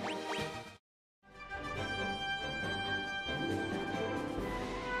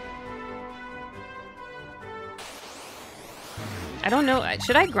 I don't know.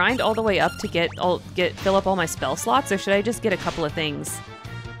 Should I grind all the way up to fill up all my spell slots, or should I just get a couple of things?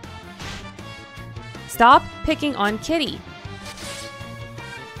 Stop picking on Kitty.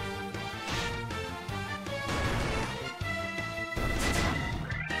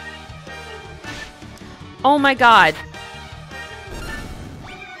 Oh my god.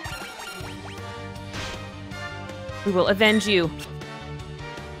 We will avenge you.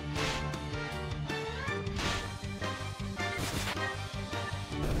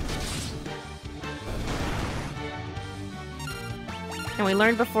 And we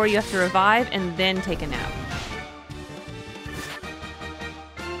learned before you have to revive and then take a nap.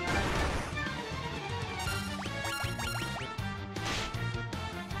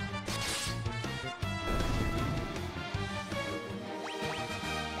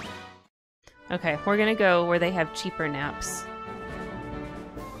 Okay, we're gonna go where they have cheaper naps.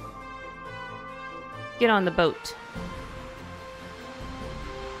 Get on the boat.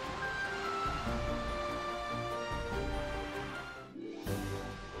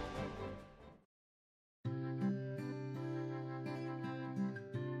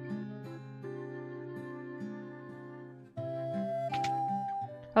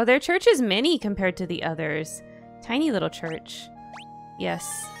 Oh, their church is mini compared to the others. Tiny little church.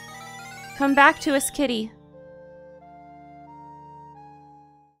 Yes. Come back to us, Kitty.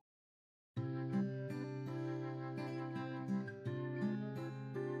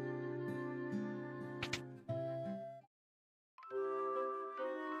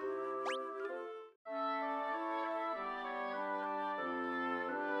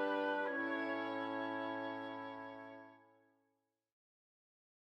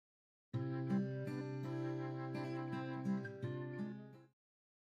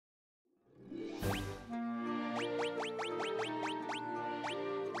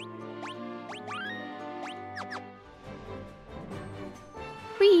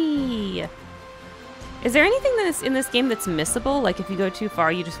 Whee! Is there anything that's in this game that's missable? Like if you go too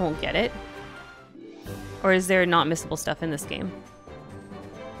far, you just won't get it? Or is there not missable stuff in this game?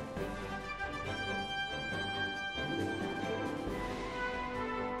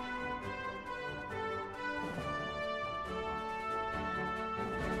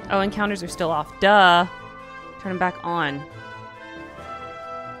 Oh, encounters are still off. Duh. Turn them back on.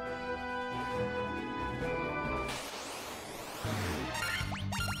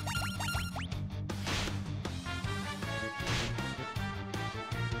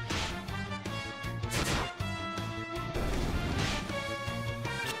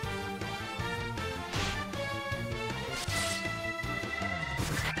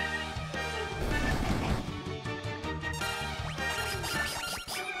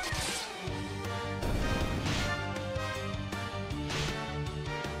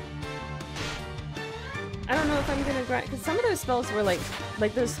 I don't know if I'm gonna grind, because some of those spells were like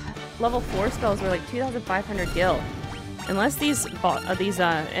those level 4 spells were like 2,500 gil. Unless these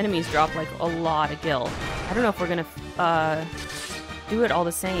enemies drop like a lot of gil, I don't know if we're gonna do it all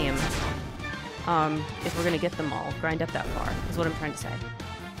the same. If we're gonna get them all, grind up that far, is what I'm trying to say.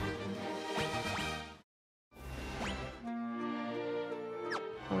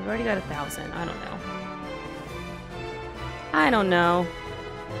 Well, we've already got 1,000. I don't know. I don't know.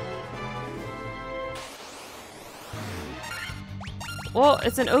 Well,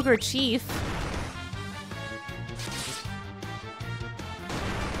 it's an ogre chief.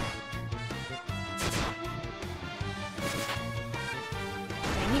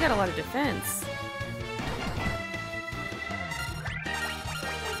 Dang, he got a lot of defense.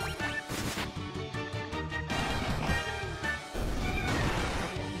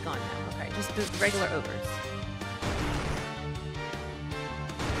 Okay, he's gone now. Okay, just the regular ogres.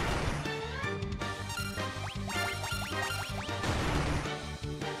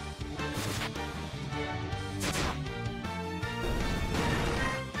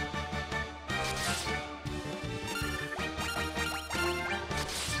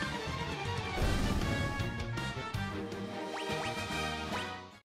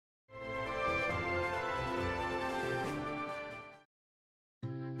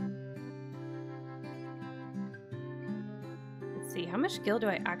 See, how much gil do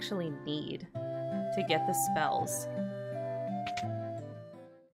I actually need to get the spells?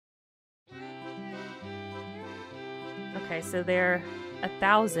 Okay, so they're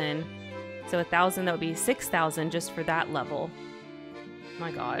 1,000. So 1,000, that would be 6,000 just for that level.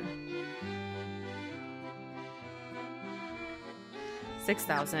 My god.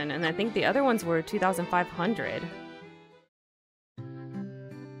 6,000, and I think the other ones were 2,500.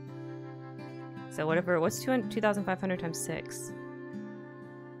 So whatever, what's 2,500 times 6?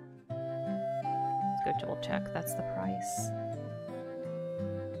 Let's go double check, that's the price.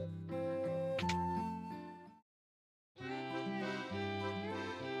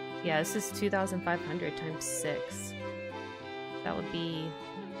 Yeah, this is 2,500 times 6. That would be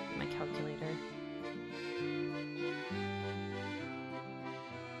my calculator.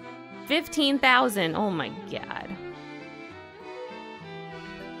 15,000! Oh my god.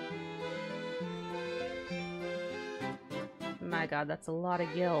 My god, that's a lot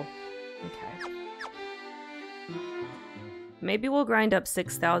of gil. Okay. Maybe we'll grind up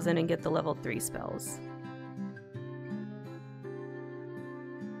 6,000 and get the level 3 spells.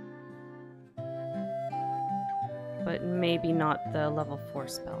 But maybe not the level 4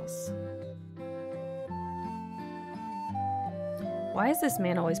 spells. Why is this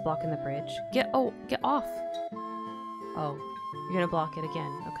man always blocking the bridge? Get off! Oh, you're gonna block it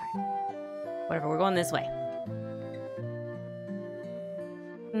again. Okay. Whatever, we're going this way.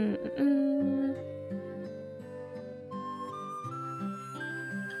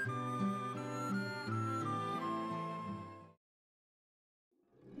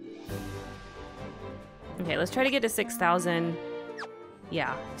 Okay, let's try to get to 6,000.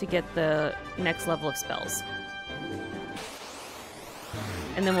 Yeah, to get the next level of spells.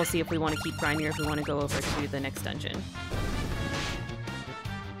 And then we'll see if we want to keep grinding or if we want to go over to the next dungeon.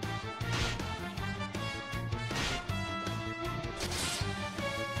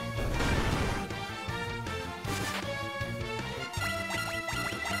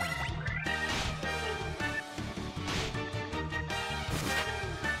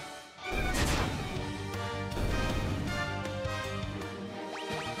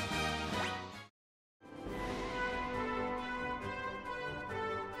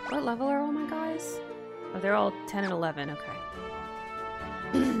 What level are all my guys? Oh, they're all 10 and 11,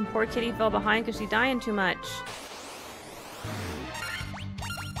 okay. Poor kitty fell behind because she's dying too much.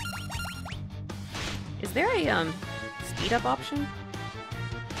 Is there a speed up option?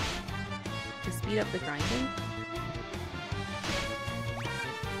 To speed up the grinding?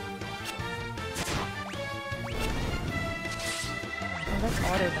 Oh, that's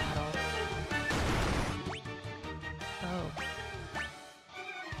auto battle. Oh.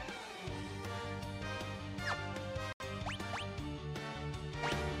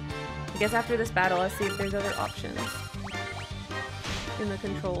 guess after this battle, let's see if there's other options in the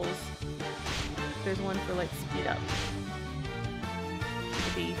controls. There's one for like speed up.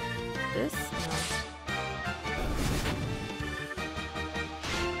 Maybe this? No.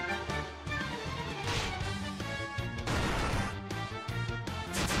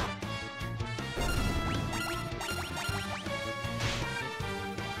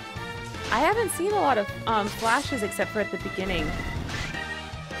 I haven't seen a lot of flashes except for at the beginning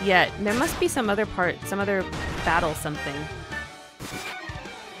yet. There must be some other part, some other battle something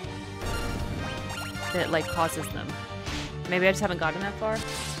that like causes them. Maybe I just haven't gotten that far.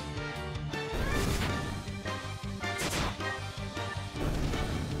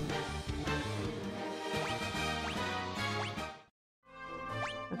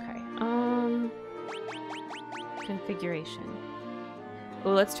 Okay. Configuration.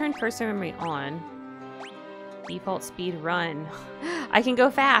 Oh, let's turn cursor memory on. Default speed run. I can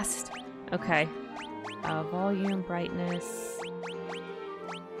go fast. Okay. Volume, brightness.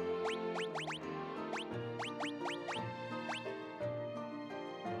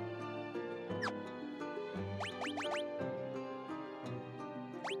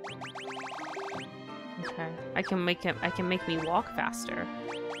 Okay. I can make me walk faster.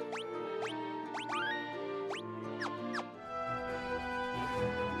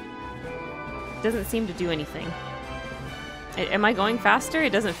 Doesn't seem to do anything. Am I going faster?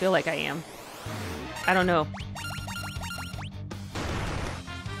 It doesn't feel like I am. I don't know.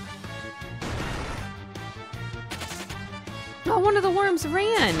 Oh, one of the worms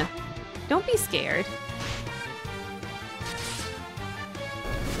ran! Don't be scared.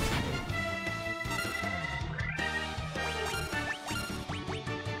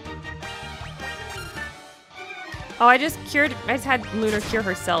 Oh, I just had Lunar cure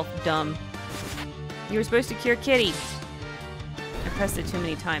herself. Dumb. You were supposed to cure Kitty. I pressed it too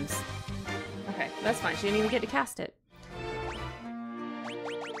many times. Okay, that's fine. She didn't even get to cast it.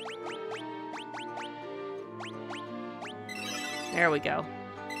 There we go.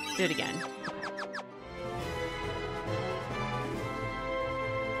 Do it again.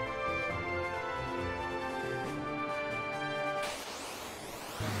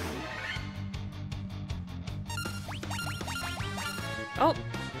 Oh!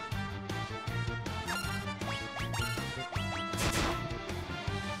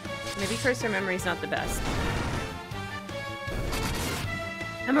 Maybe cursor memory's not the best.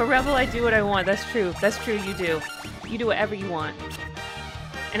 I'm a rebel, I do what I want. That's true. That's true, you do. You do whatever you want.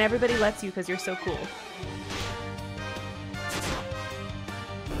 And everybody lets you because you're so cool.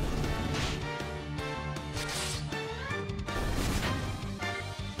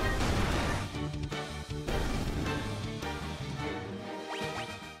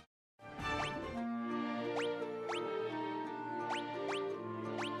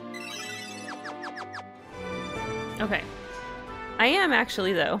 Okay. I am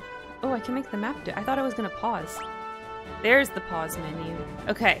actually, though. Oh, I can make the map do. I thought I was going to pause. There's the pause menu.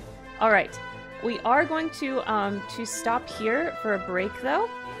 Okay. All right. We are going to stop here for a break, though.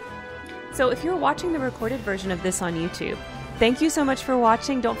 So if you're watching the recorded version of this on YouTube, thank you so much for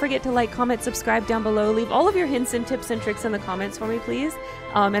watching. Don't forget to like, comment, subscribe down below. Leave all of your hints and tips and tricks in the comments for me, please.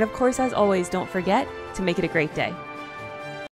 And of course, as always, don't forget to make it a great day.